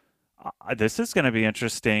 oh, this is going to be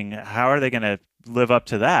interesting. How are they going to live up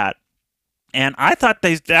to that? And I thought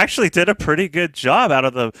they actually did a pretty good job out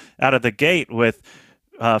of the gate with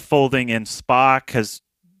folding in Spock, because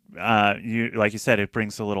like you said, it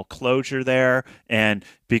brings a little closure there. And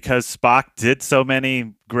because Spock did so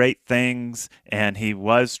many great things, and he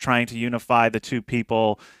was trying to unify the two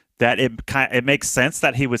people, that it makes sense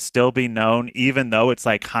that he would still be known, even though it's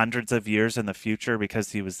like hundreds of years in the future,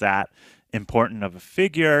 because he was that important of a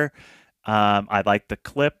figure. I like the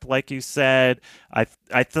clip, like you said. I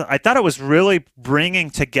thought it was really bringing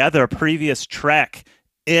together previous Trek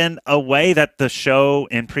in a way that the show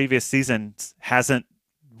in previous seasons hasn't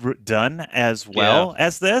done as Yeah. well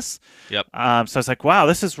as this. Yep. So it's like, wow,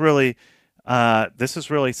 this is really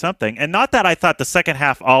something. And not that I thought the second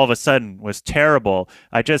half all of a sudden was terrible.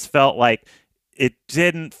 I just felt like it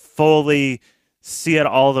didn't fully see it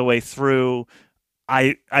all the way through.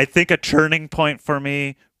 I think a turning point for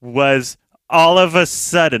me was all of a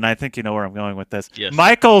sudden, I think you know where I'm going with this. Yes.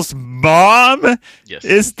 Michael's mom Yes.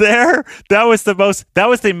 is there. That was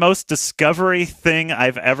the most Discovery thing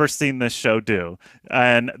I've ever seen this show do.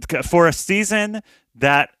 And for a season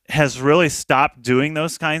that has really stopped doing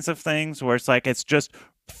those kinds of things, where it's like it's just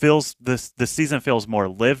feels the season feels more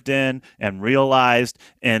lived in and realized,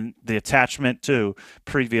 and the attachment to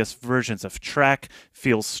previous versions of Trek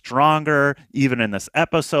feels stronger even in this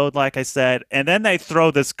episode, like I said. And then they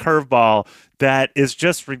throw this curveball that is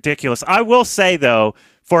just ridiculous. I will say though,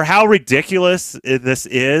 for how ridiculous this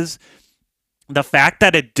is, the fact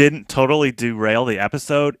that it didn't totally derail the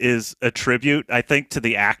episode is a tribute, I think, to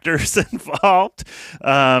the actors involved,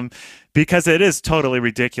 because it is totally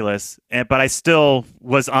ridiculous. But I still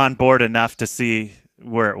was on board enough to see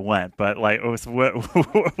where it went. But like,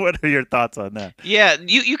 what are your thoughts on that? Yeah,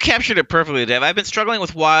 you captured it perfectly, Dave. I've been struggling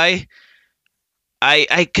with why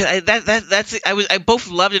I both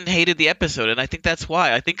loved and hated the episode, and I think that's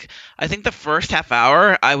why. I think the first half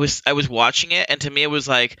hour I was watching it, and to me it was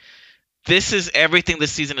like, this is everything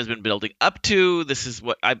this season has been building up to. This is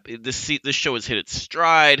what this show has hit its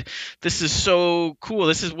stride. This is so cool.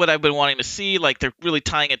 This is what I've been wanting to see. Like, they're really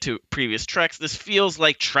tying it to previous Treks. This feels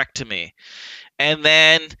like Trek to me. And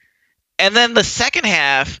then the second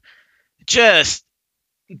half just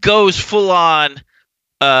goes full on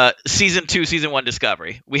season 2, season 1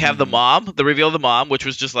 Discovery. We have the mom, the reveal of the mom, which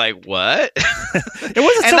was just like, what? It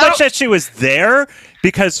wasn't so much that she was there,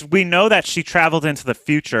 because we know that she traveled into the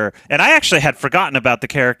future, and I actually had forgotten about the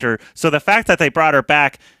character. So the fact that they brought her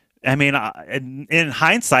back, I mean, in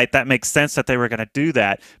hindsight, that makes sense that they were going to do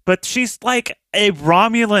that. But she's like a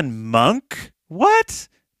Romulan monk? What?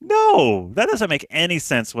 No, that doesn't make any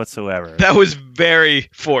sense whatsoever. That was very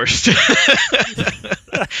forced.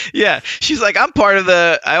 Yeah, she's like, I'm part of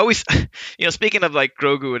the. I always, speaking of like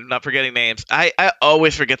Grogu and not forgetting names, I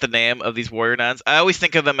always forget the name of these warrior nuns. I always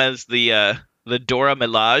think of them as the Dora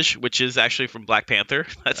Milaje, which is actually from Black Panther.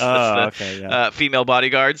 That's the female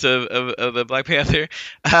bodyguards of the Black Panther.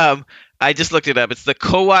 I just looked it up. It's the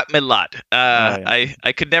Qowat Milat.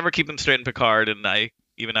 I could never keep them straight in Picard, and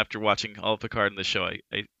even after watching all of Picard in the show,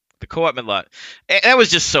 the Qowat Milat. That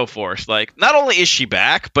was just so forced. Like, not only is she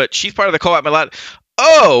back, but she's part of the Qowat Milat.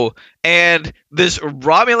 Oh, and this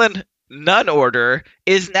Romulan nun order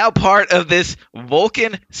is now part of this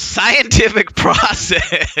Vulcan scientific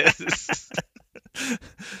process.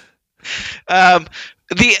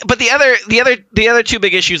 The other two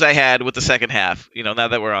big issues I had with the second half, now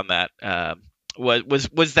that we're on that,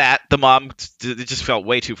 was that the mom, it just felt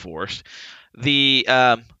way too forced. The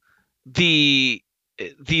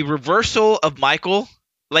reversal of Michael,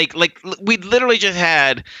 like we literally just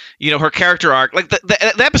had, her character arc. Like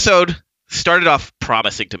the episode started off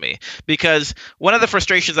promising to me, because one of the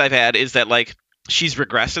frustrations I've had is that, like, she's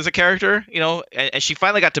regressed as a character, and she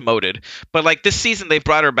finally got demoted. But like this season, they've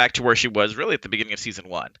brought her back to where she was really at the beginning of season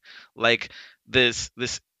 1. Like this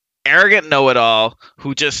arrogant know-it-all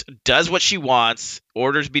who just does what she wants,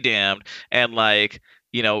 orders be damned, and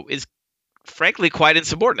is frankly quite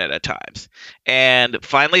insubordinate at times. And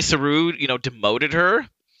finally Saru, demoted her,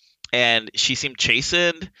 and she seemed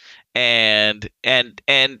chastened, and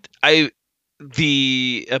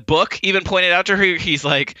the book even pointed out to her, he's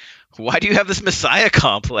like, why do you have this messiah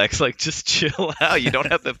complex? Like, just chill out. You don't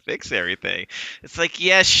have to fix everything. It's like,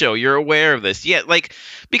 yes, show, you're aware of this. Yeah, like,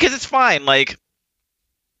 because it's fine. Like,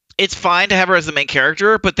 it's fine to have her as the main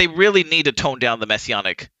character, but they really need to tone down the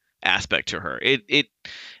messianic aspect to her. It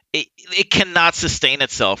cannot sustain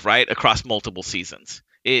itself, right, across multiple seasons.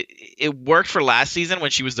 It worked for last season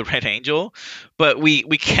when she was the Red Angel, but we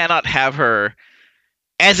cannot have her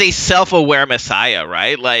as a self-aware messiah,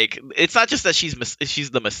 right? Like, it's not just that she's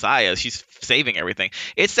the messiah, she's saving everything.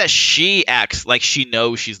 It's that she acts like she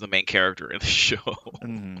knows she's the main character in the show.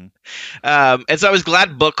 Mm-hmm. And so I was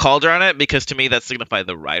glad Book called her on it, because to me that signified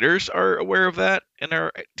the writers are aware of that and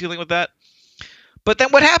are dealing with that. But then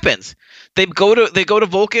what happens? They go to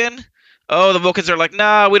Vulcan. Oh, the Vulcans are like,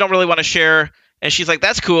 nah, we don't really want to share. And she's like,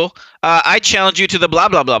 that's cool. I challenge you to the blah,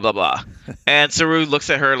 blah, blah, blah, blah. And Saru looks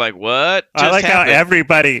at her like, what just I like happened? How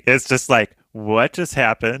everybody is just like, what just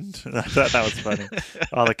happened? I thought that was funny.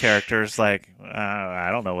 All the characters like, I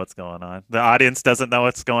don't know what's going on. The audience doesn't know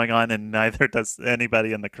what's going on, and neither does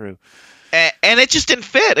anybody in the crew. And it just didn't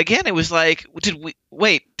fit. Again, it was like,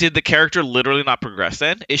 did the character literally not progress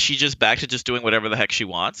then? Is she just back to just doing whatever the heck she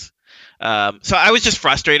wants? So I was just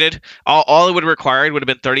frustrated. All it would have required would have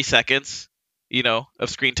been 30 seconds, of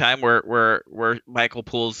screen time where Michael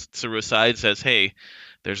pulls Saru aside and says, hey,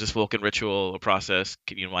 there's this Vulcan ritual process.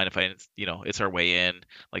 Can you mind if it's our way in?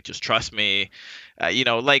 Like, just trust me.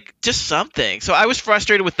 Like, just something. So I was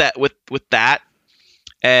frustrated with that, with that.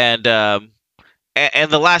 And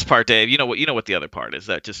the last part, Dave, you know what the other part is.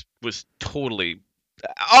 That just was totally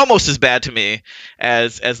almost as bad to me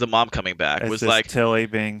as the mom coming back. Was like Tilly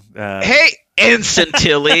being hey, Ensign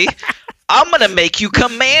Tilly, I'm gonna make you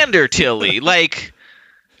Commander Tilly. Like,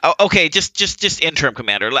 okay, just interim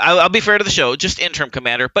commander. I'll be fair to the show, just interim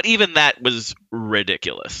commander. But even that was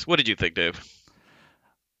ridiculous. What did you think, Dave?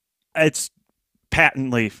 It's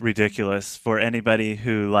patently ridiculous for anybody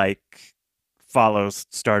who follows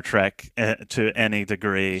Star Trek to any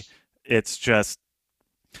degree. It's just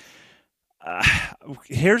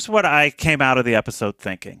here's what I came out of the episode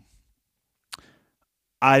thinking.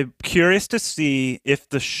 I'm curious to see if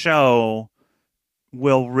the show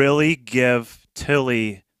will really give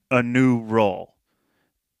Tilly a new role.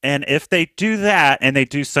 And if they do that, and they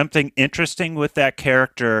do something interesting with that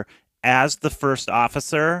character as the first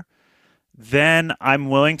officer, then I'm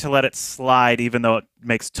willing to let it slide, even though it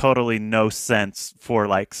makes totally no sense for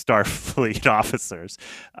Starfleet officers.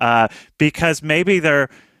 Because maybe they're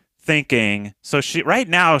thinking, so right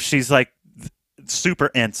now she's like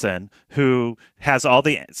super ensign who has all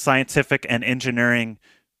the scientific and engineering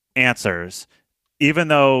answers, even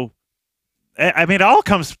though, I mean, it all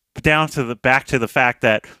comes back to the fact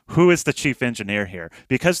that who is the chief engineer here?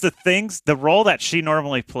 Because the role that she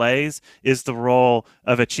normally plays is the role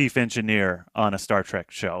of a chief engineer on a Star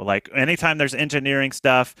Trek show. Like anytime there's engineering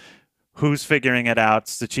stuff, who's figuring it out?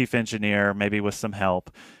 It's the chief engineer, maybe with some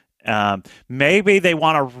help. Maybe they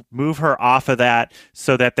want to move her off of that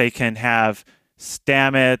so that they can have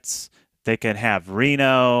Stamets, they can have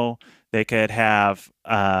Reno, they could have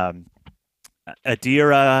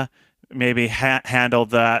Adira maybe handle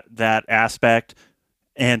that aspect,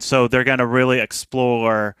 and so they're going to really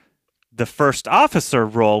explore the first officer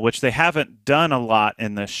role, which they haven't done a lot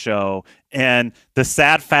in this show. And the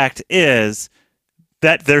sad fact is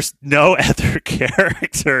that there's no other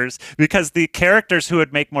characters, because the characters who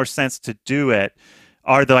would make more sense to do it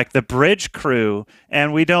are the bridge crew,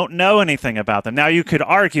 and we don't know anything about them. Now, you could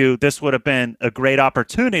argue this would have been a great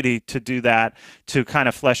opportunity to do that, to kind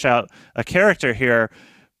of flesh out a character here,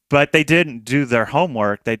 but they didn't do their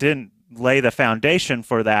homework. They didn't lay the foundation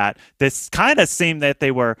for that. This kind of seemed that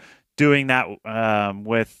they were doing that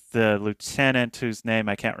with the lieutenant whose name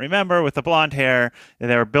I can't remember, with the blonde hair.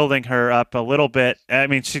 They were building her up a little bit. I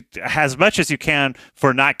mean, she as much as you can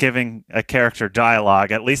for not giving a character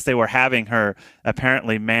dialogue. At least they were having her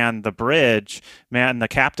apparently man the bridge, man the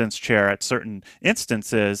captain's chair at certain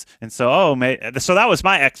instances. And so, so that was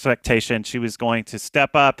my expectation. She was going to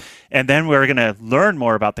step up, and then we were going to learn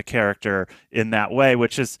more about the character in that way,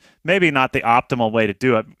 which is maybe not the optimal way to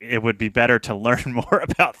do it. It would be better to learn more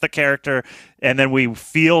about the character, and then we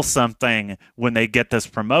feel something when they get this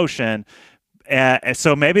promotion.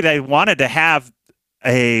 So maybe they wanted to have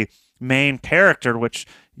a main character, which,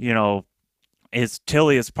 is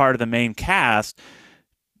Tilly as part of the main cast.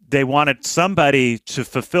 They wanted somebody to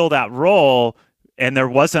fulfill that role, and there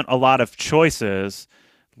wasn't a lot of choices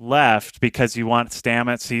left because you want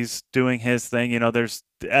Stamets, he's doing his thing. There's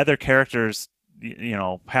other characters,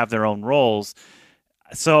 have their own roles.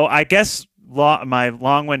 So I guess my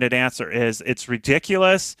long-winded answer is it's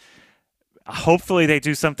ridiculous. Hopefully they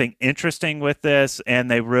do something interesting with this, and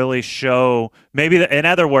they really show, in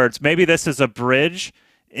other words, maybe this is a bridge,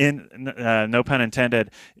 no pun intended,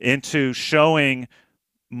 into showing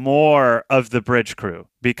more of the bridge crew,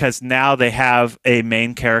 because now they have a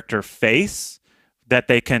main character face that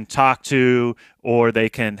they can talk to, or they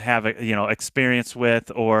can have experience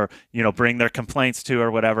with, or bring their complaints to, or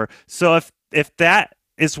whatever. So if that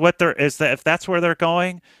is if that's where they're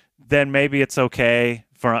going, then maybe it's okay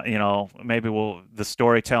for maybe the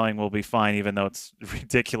storytelling will be fine, even though it's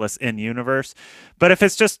ridiculous in universe. But if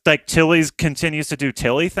it's just like Tilly continues to do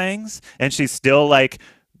Tilly things, and she's still like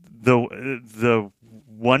the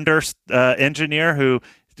wonder engineer who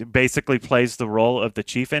basically plays the role of the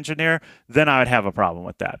chief engineer, then I would have a problem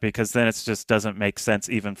with that, because then it just doesn't make sense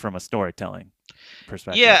even from a storytelling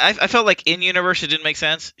perspective. Yeah, I felt like in universe it didn't make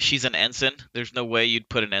sense. She's an ensign. There's no way you'd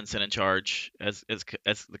put an ensign in charge as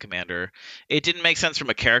the commander. It didn't make sense from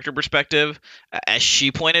a character perspective. As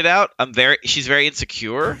she pointed out, she's very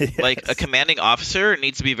insecure. Yes. Like, a commanding officer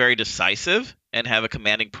needs to be very decisive and have a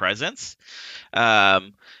commanding presence.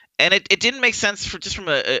 And it didn't make sense from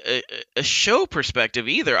a show perspective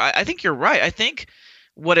either. I think you're right. I think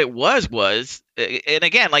what it was, and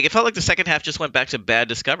again, like, it felt like the second half just went back to bad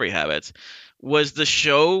Discovery habits, was the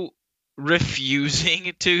show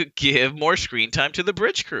refusing to give more screen time to the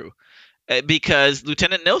bridge crew, because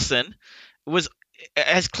Lieutenant Nilsson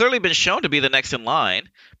has clearly been shown to be the next in line.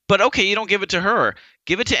 But okay, you don't give it to her.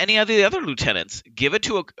 Give it to any of the other lieutenants. Give it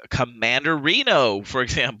to a Commander Reno, for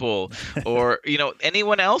example, or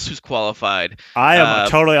anyone else who's qualified. I am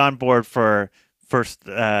totally on board for first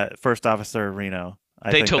officer Reno.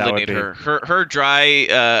 They totally need her. Her dry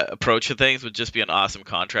approach to things would just be an awesome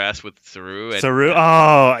contrast with Saru.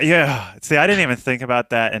 Oh yeah. See, I didn't even think about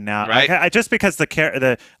that, and now right? Just because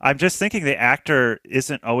I'm just thinking the actor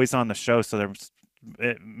isn't always on the show, so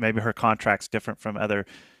maybe her contract's different from other.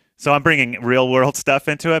 So I'm bringing real world stuff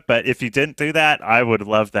into it, but if you didn't do that, I would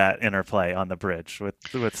love that interplay on the bridge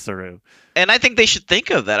with Saru. And I think they should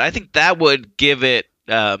think of that. I think that would give it.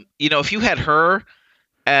 If you had her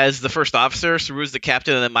as the first officer, Saru's the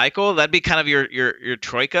captain, and then Michael, that'd be kind of your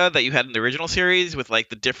troika that you had in the original series, with like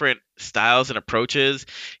the different styles and approaches.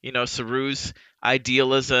 Saru's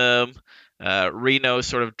idealism, Reno's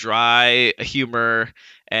sort of dry humor,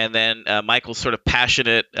 and then Michael's sort of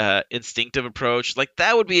passionate, instinctive approach. Like,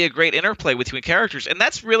 that would be a great interplay between characters, and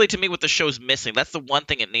that's really, to me, what the show's missing. That's the one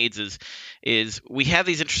thing it needs is we have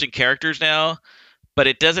these interesting characters now, but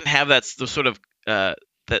it doesn't have the sort of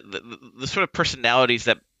the sort of personalities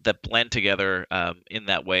that blend together in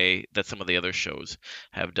that way that some of the other shows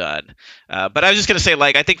have done. But I was just gonna say,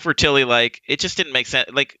 like, I think for Tilly, like, it just didn't make sense.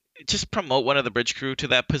 Like, just promote one of the bridge crew to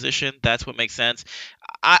that position. That's what makes sense.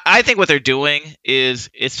 I think what they're doing is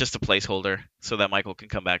it's just a placeholder so that Michael can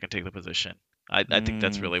come back and take the position. I think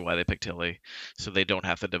that's really why they picked Tilly, so they don't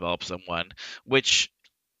have to develop someone, which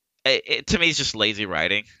to me is just lazy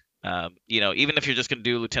writing. Even if you're just gonna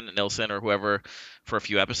do Lieutenant Nilsson or whoever for a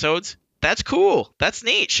few episodes, that's cool. That's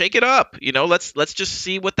neat. Shake it up. Let's just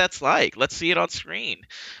see what that's like. Let's see it on screen.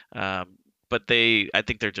 But I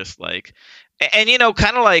think they're just like, and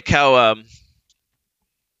kind of like how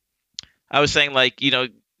I was saying, like,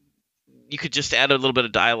 you could just add a little bit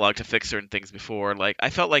of dialogue to fix certain things before. Like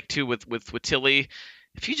I felt like too with Tilly,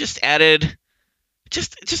 if you just added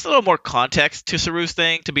just a little more context to Saru's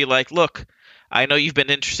thing, to be like, look, I know you've been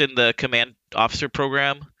interested in the command officer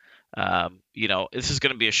program. This is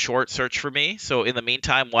going to be a short search for me. So in the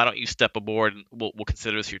meantime, why don't you step aboard and we'll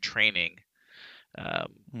consider this your training.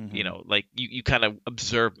 Like you kind of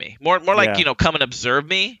observe me more like, come and observe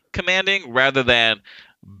me commanding rather than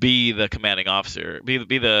be the commanding officer, be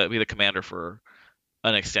the commander for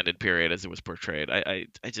an extended period as it was portrayed. I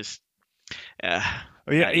just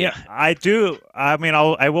Yeah, I do. I mean,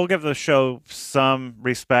 I will give the show some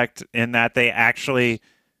respect in that they actually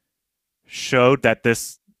showed that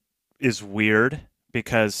this is weird,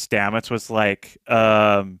 because Stamets was like,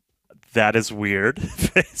 that is weird,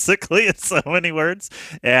 basically, in so many words.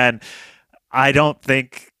 And I mean,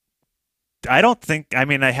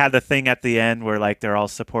 I had the thing at the end where like they're all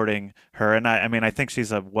supporting her, and I mean, I think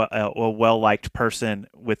she's a well-liked person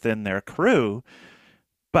within their crew.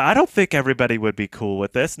 But I don't think everybody would be cool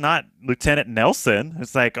with this. Not Lieutenant Nelson.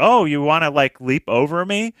 It's like, oh, you want to like leap over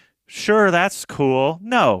me? Sure, that's cool.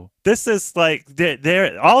 No, this is like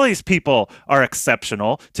all these people are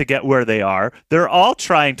exceptional to get where they are. They're all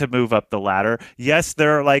trying to move up the ladder. Yes,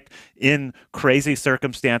 they're like in crazy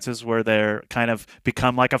circumstances where they're kind of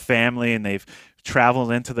become like a family and they've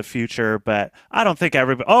traveled into the future. But I don't think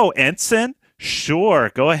everybody. Oh, ensign. Sure,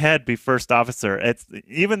 go ahead, be first officer. It's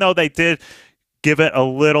even though they did give it a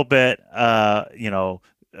little bit,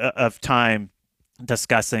 of time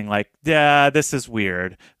discussing like, yeah, this is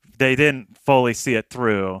weird. They didn't fully see it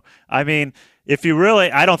through. I mean,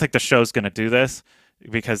 I don't think the show's going to do this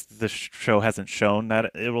because the show hasn't shown that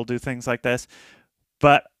it will do things like this.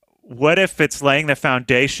 But what if it's laying the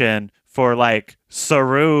foundation for like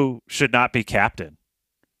Saru should not be captain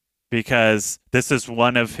because this is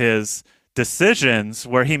one of his decisions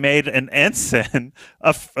where he made an ensign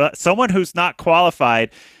of someone who's not qualified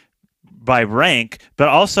by rank but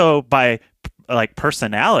also by like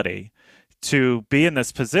personality to be in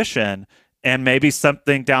this position, and maybe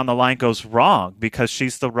something down the line goes wrong because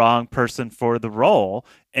she's the wrong person for the role,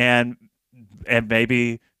 and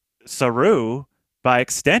maybe Saru by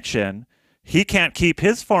extension, he can't keep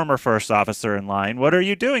his former first officer in line. What are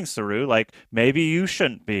you doing, Saru? Like, maybe you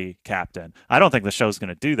shouldn't be captain. I don't think the show's going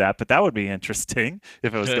to do that, but that would be interesting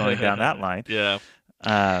if it was going down that line. Yeah.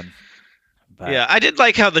 But... Yeah, I did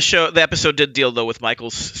like how the episode did deal though with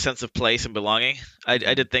Michael's sense of place and belonging. I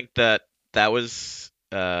did think that was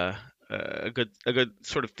a good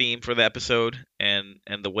sort of theme for the episode, and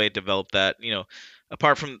the way it developed that.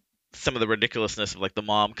 Apart from some of the ridiculousness of like the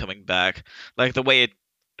mom coming back, like the way it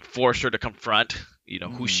forced her to confront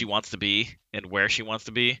who she wants to be and where she wants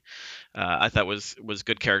to be, I thought was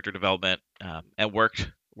good character development, and worked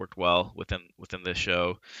well within this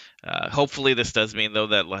show. Hopefully this does mean though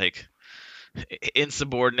that like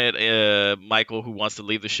insubordinate Michael who wants to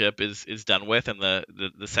leave the ship is done with, and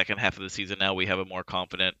the second half of the season now we have a more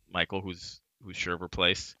confident Michael who's sure of her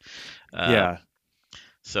place. Yeah.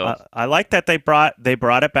 So I like that they brought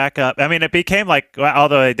it back up. I mean, it became like,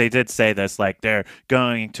 although they did say this, like they're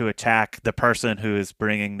going to attack the person who is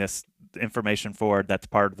bringing this information forward. That's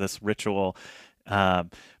part of this ritual,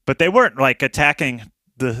 but they weren't like attacking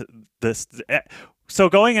this. So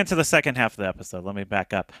going into the second half of the episode, let me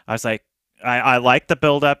back up. I was like, I liked the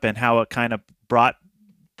build-up and how it kind of brought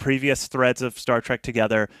previous threads of Star Trek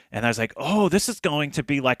together, and I was like, oh, this is going to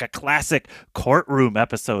be like a classic courtroom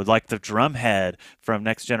episode, like the Drumhead from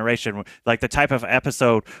Next Generation, like the type of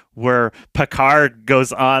episode where Picard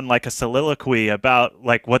goes on like a soliloquy about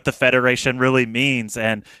like what the Federation really means,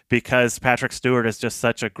 and because Patrick Stewart is just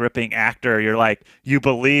such a gripping actor, you're like, you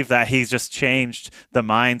believe that he's just changed the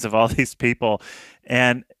minds of all these people.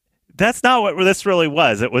 And that's not what this really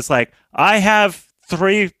was. It was like, I have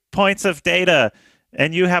 3 points of data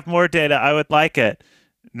and you have more data. I would like it.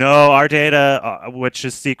 No, our data, which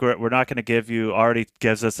is secret, we're not going to give you, already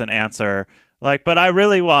gives us an answer. Like, but I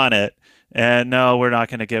really want it. And no, we're not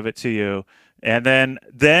going to give it to you. And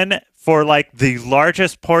then for like the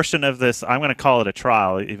largest portion of this, I'm going to call it a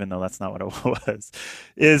trial, even though that's not what it was,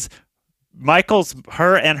 is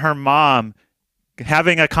her and her mom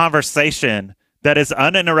having a conversation that is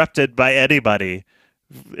uninterrupted by anybody,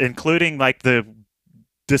 including like the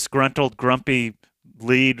disgruntled, grumpy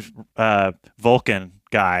lead Vulcan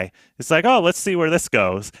guy. It's like, oh, let's see where this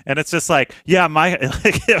goes. And it's just like, yeah,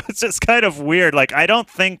 like, it was just kind of weird. Like, I don't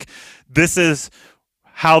think this is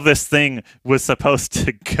how this thing was supposed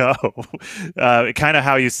to go. Kind of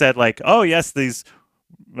how you said, like, oh, yes, these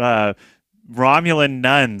Romulan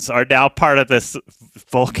nuns are now part of this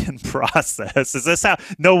Vulcan process. Is this how?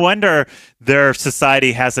 No wonder their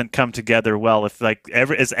society hasn't come together well. If like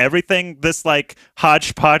is everything this like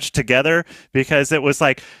hodgepodge together? Because it was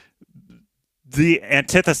like the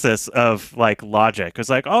antithesis of like logic. It was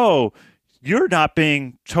like, oh, you're not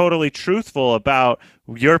being totally truthful about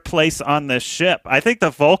your place on this ship. I think the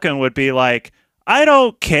Vulcan would be like, I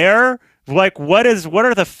don't care. Like, what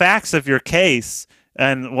are the facts of your case?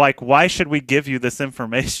 And like, why should we give you this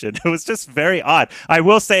information? It was just very odd. I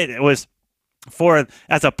will say it was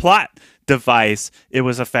as a plot device, it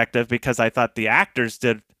was effective because I thought the actors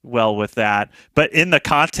did well with that. But in the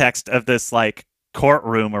context of this like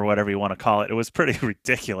courtroom or whatever you want to call it, it was pretty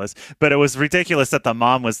ridiculous. But it was ridiculous that the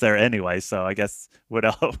mom was there anyway. So I guess what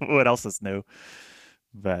else is new?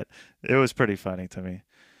 But it was pretty funny to me.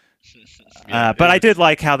 But I did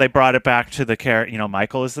like how they brought it back to the character. You know,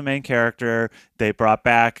 Michael is the main character. They brought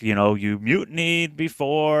back, you know, you mutinied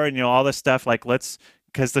before, and you know all this stuff. Like,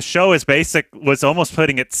 because the show was almost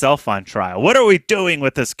putting itself on trial. What are we doing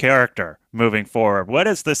with this character moving forward? What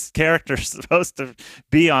is this character supposed to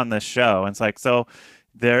be on this show? And it's like, so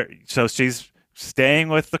she's staying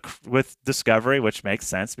with Discovery, which makes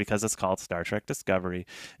sense because it's called Star Trek Discovery,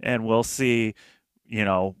 and we'll see, you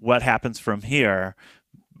know, what happens from here.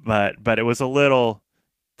 But it was a little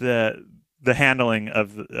the handling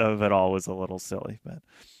of it all was a little silly. But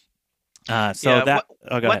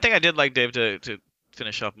one thing I did like, Dave, to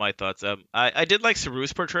finish off my thoughts. I did like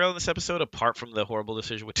Saru's portrayal in this episode, apart from the horrible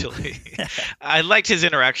decision with Tilly. I liked his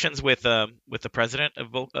interactions with the president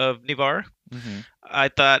of Ni'Var. Mm-hmm.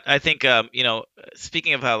 I think you know,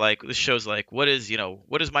 speaking of how like this show's like, what is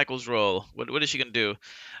Michael's role? What is she gonna do?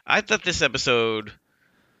 I thought this episode.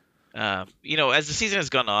 You know, as the season has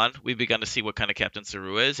gone on, we've begun to see what kind of Captain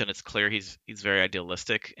Saru is, and it's clear he's very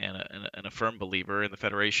idealistic and a firm believer in the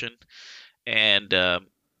Federation. And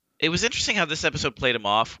it was interesting how this episode played him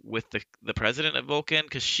off with the president of Vulcan,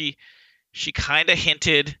 because she kind of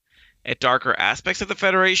hinted at darker aspects of the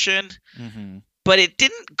Federation, mm-hmm. but it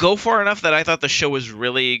didn't go far enough that I thought the show was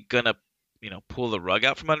really gonna, you know, pull the rug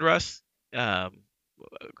out from under us.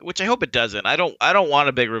 Which I hope it doesn't. I don't want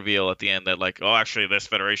a big reveal at the end that like, oh, actually this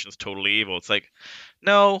Federation's totally evil. It's like,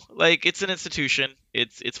 no, like it's an institution.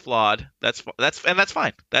 It's flawed. That's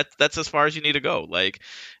fine. That's as far as you need to go. Like,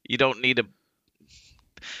 you don't need to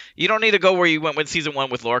go where you went with season 1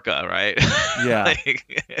 with Lorca, right? Yeah.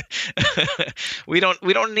 Like, we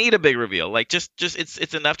don't need a big reveal. Like just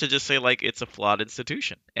it's enough to just say like it's a flawed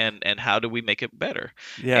institution, and how do we make it better?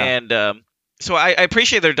 Yeah. And so I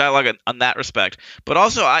appreciate their dialogue on that respect, but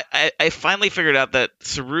also I finally figured out that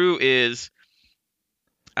Saru is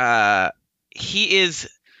he is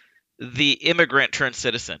the immigrant turned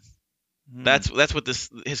citizen. That's what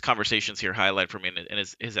his conversations here highlight for me, and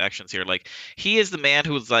his actions here. Like, he is the man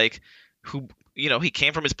who you know, he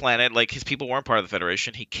came from his planet. Like, his people weren't part of the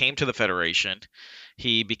Federation. He came to the Federation.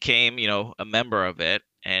 He became, you know, a member of it,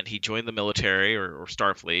 and he joined the military or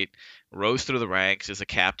Starfleet, rose through the ranks as a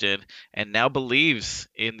captain, and now believes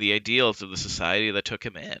in the ideals of the society that took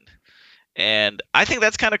him in. And I think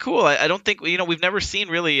that's kind of cool. I don't think, you know, we've never seen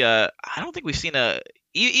really. I don't think we've seen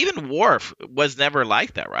even Worf was never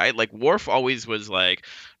like that, right? Like, Worf always was like,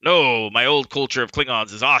 no, my old culture of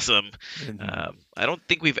Klingons is awesome. Mm-hmm. I don't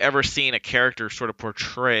think we've ever seen a character sort of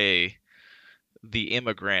portray the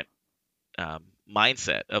immigrant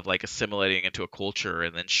mindset of like assimilating into a culture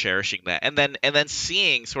and then cherishing that, and then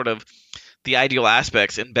seeing sort of the ideal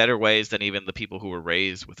aspects in better ways than even the people who were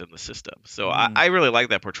raised within the system. So I really like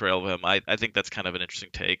that portrayal of him. I think that's kind of an interesting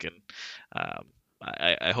take, and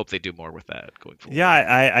I hope they do more with that going forward. Yeah,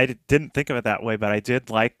 I didn't think of it that way, but I did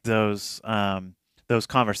like those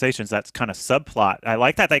conversations. That's kind of subplot. I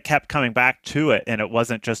like that they kept coming back to it, and it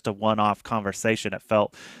wasn't just a one-off conversation. It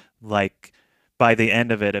felt like by the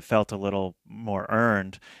end of it, it felt a little more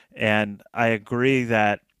earned. And I agree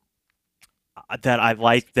that I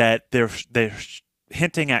like that they're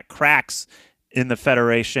hinting at cracks in the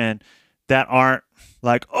Federation that aren't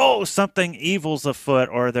like, oh, something evil's afoot,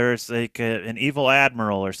 or there's like an evil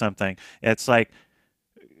admiral or something. It's like,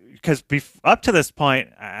 because up to this point,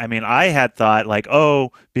 I mean, I had thought like,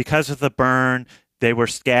 oh, because of the burn, they were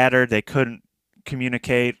scattered, they couldn't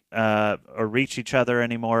communicate or reach each other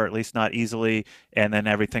anymore, or at least not easily, and then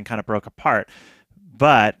everything kind of broke apart.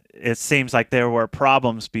 But it seems like there were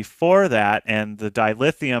problems before that, and the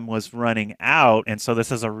dilithium was running out. And so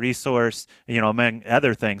this is a resource, among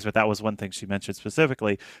other things, but that was one thing she mentioned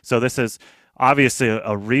specifically. So this is obviously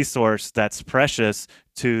a resource that's precious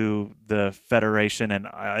to the Federation and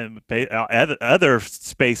other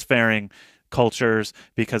spacefaring cultures,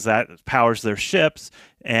 because that powers their ships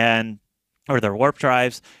or their warp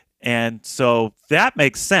drives. And so that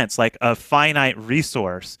makes sense, like a finite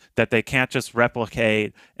resource that they can't just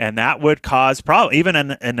replicate. And that would cause problem, even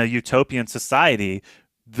in a utopian society.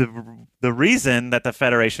 The reason that the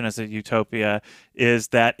Federation is a utopia is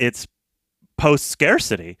that it's post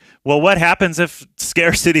scarcity. Well, what happens if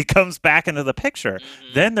scarcity comes back into the picture?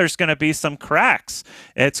 Mm-hmm. Then there's going to be some cracks.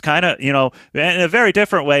 It's kind of, in a very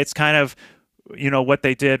different way, it's kind of, what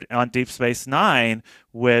they did on Deep Space Nine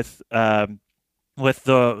with the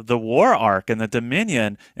war arc and the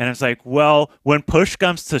Dominion. And it's like, well, when push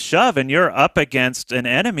comes to shove and you're up against an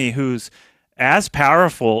enemy who's as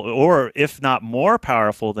powerful, or if not more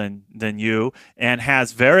powerful than you, and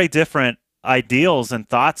has very different ideals and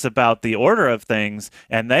thoughts about the order of things,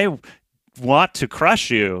 and they want to crush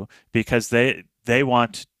you because they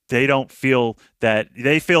feel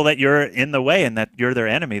that you're in the way and that you're their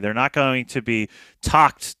enemy. They're not going to be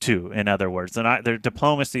talked to, in other words. Their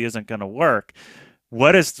diplomacy isn't going to work.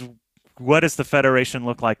 What does the Federation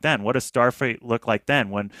look like then? What does Starfleet look like then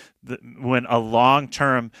when a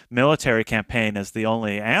long-term military campaign is the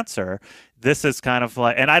only answer? This is kind of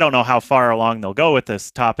like, and I don't know how far along they'll go with this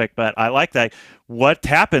topic, but I like that. What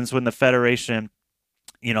happens when the Federation,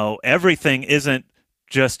 everything isn't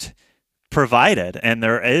just provided and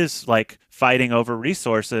there is like fighting over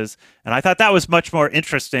resources? And I thought that was much more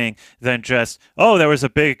interesting than just, there was a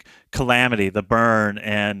big calamity, the burn,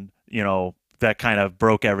 and that kind of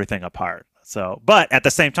broke everything apart. So, but at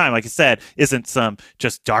the same time, like you said, isn't some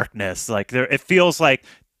just darkness. Like it feels like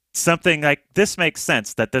something like this makes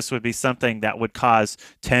sense, that this would be something that would cause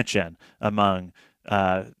tension among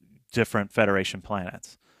different Federation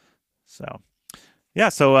planets. So, yeah.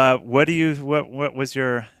 So, what was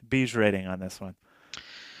your Beige rating on this one?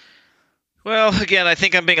 Well, again, I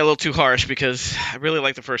think I'm being a little too harsh because I really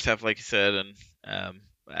like the first half, like you said, and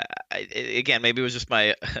again, maybe it was just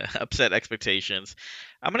my upset expectations.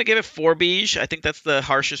 I'm gonna give it 4 beige. I think that's the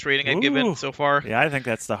harshest rating I've given so far. Yeah, I think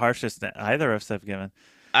that's the harshest that either of us have given.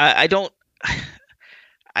 I don't.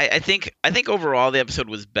 I think overall the episode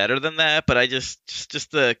was better than that, but I just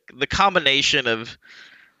the combination of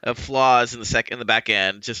flaws in the back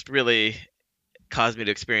end just really caused me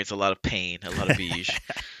to experience a lot of pain, a lot of beige.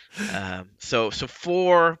 So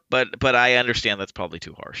 4, but I understand that's probably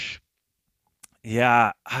too harsh.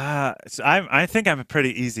 Yeah, so I think I'm a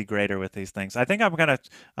pretty easy grader with these things. I think I'm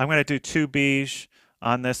gonna do 2 beige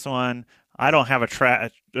on this one. I don't have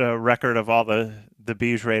a record of all the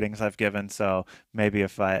beige ratings I've given, so maybe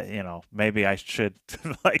if maybe I should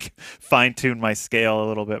like fine tune my scale a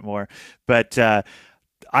little bit more. But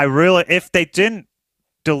if they didn't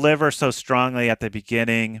deliver so strongly at the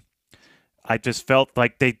beginning, I just felt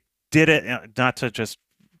like they did it, not to just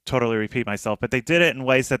totally repeat myself, but they did it in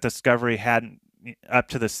ways that Discovery hadn't, up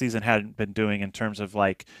to this season, hadn't been doing, in terms of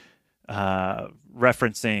like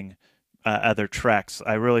referencing other treks.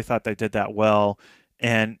 I really thought they did that well.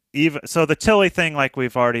 And even so, the Tilly thing, like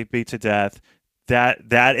we've already beat to death,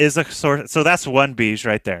 that is a sort of, so that's 1 beige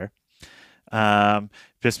right there,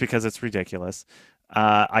 just because it's ridiculous.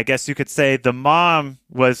 I guess you could say the mom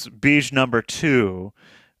was beige number 2,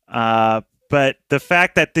 but the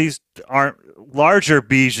fact that these aren't larger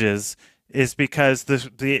beiges is because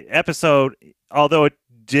the episode, although it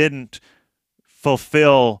didn't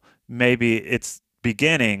fulfill maybe its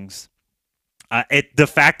beginnings, the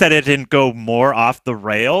fact that it didn't go more off the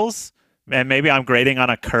rails, and maybe I'm grading on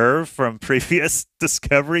a curve from previous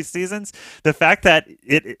Discovery seasons, the fact that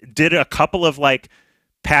it did a couple of like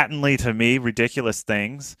patently, to me, ridiculous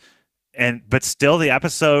things, but still the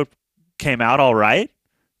episode came out all right.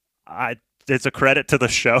 It's a credit to the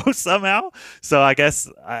show somehow. So I guess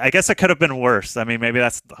it could have been worse. I mean, maybe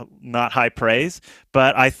that's not high praise,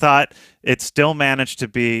 but I thought it still managed to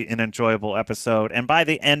be an enjoyable episode. And by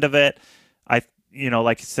the end of it,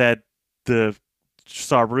 like you said, the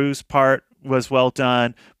Saru's part was well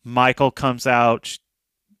done. Michael comes out.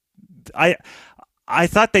 I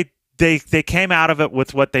thought they came out of it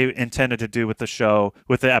with what they intended to do with the show,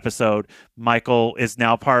 with the episode. Michael is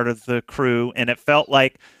now part of the crew, and it felt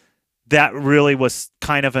like that really was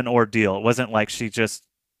kind of an ordeal. It wasn't like she just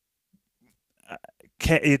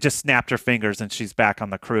it just snapped her fingers and she's back on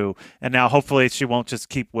the crew. And now hopefully she won't just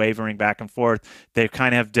keep wavering back and forth. They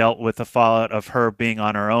kind of have dealt with the fallout of her being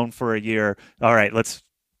on her own for a year. All right, let's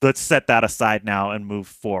set that aside now and move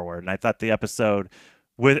forward. And I thought the episode,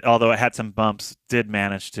 although it had some bumps, did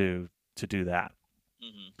manage to do that.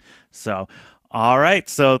 Mm-hmm. So, all right.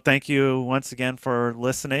 So thank you once again for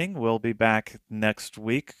listening. We'll be back next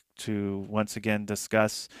week to once again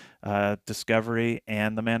discuss Discovery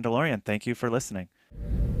and The Mandalorian. Thank you for listening.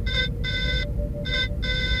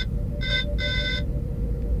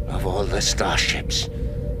 Of all the starships,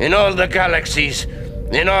 in all the galaxies,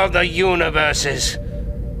 in all the universes,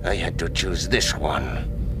 I had to choose this one.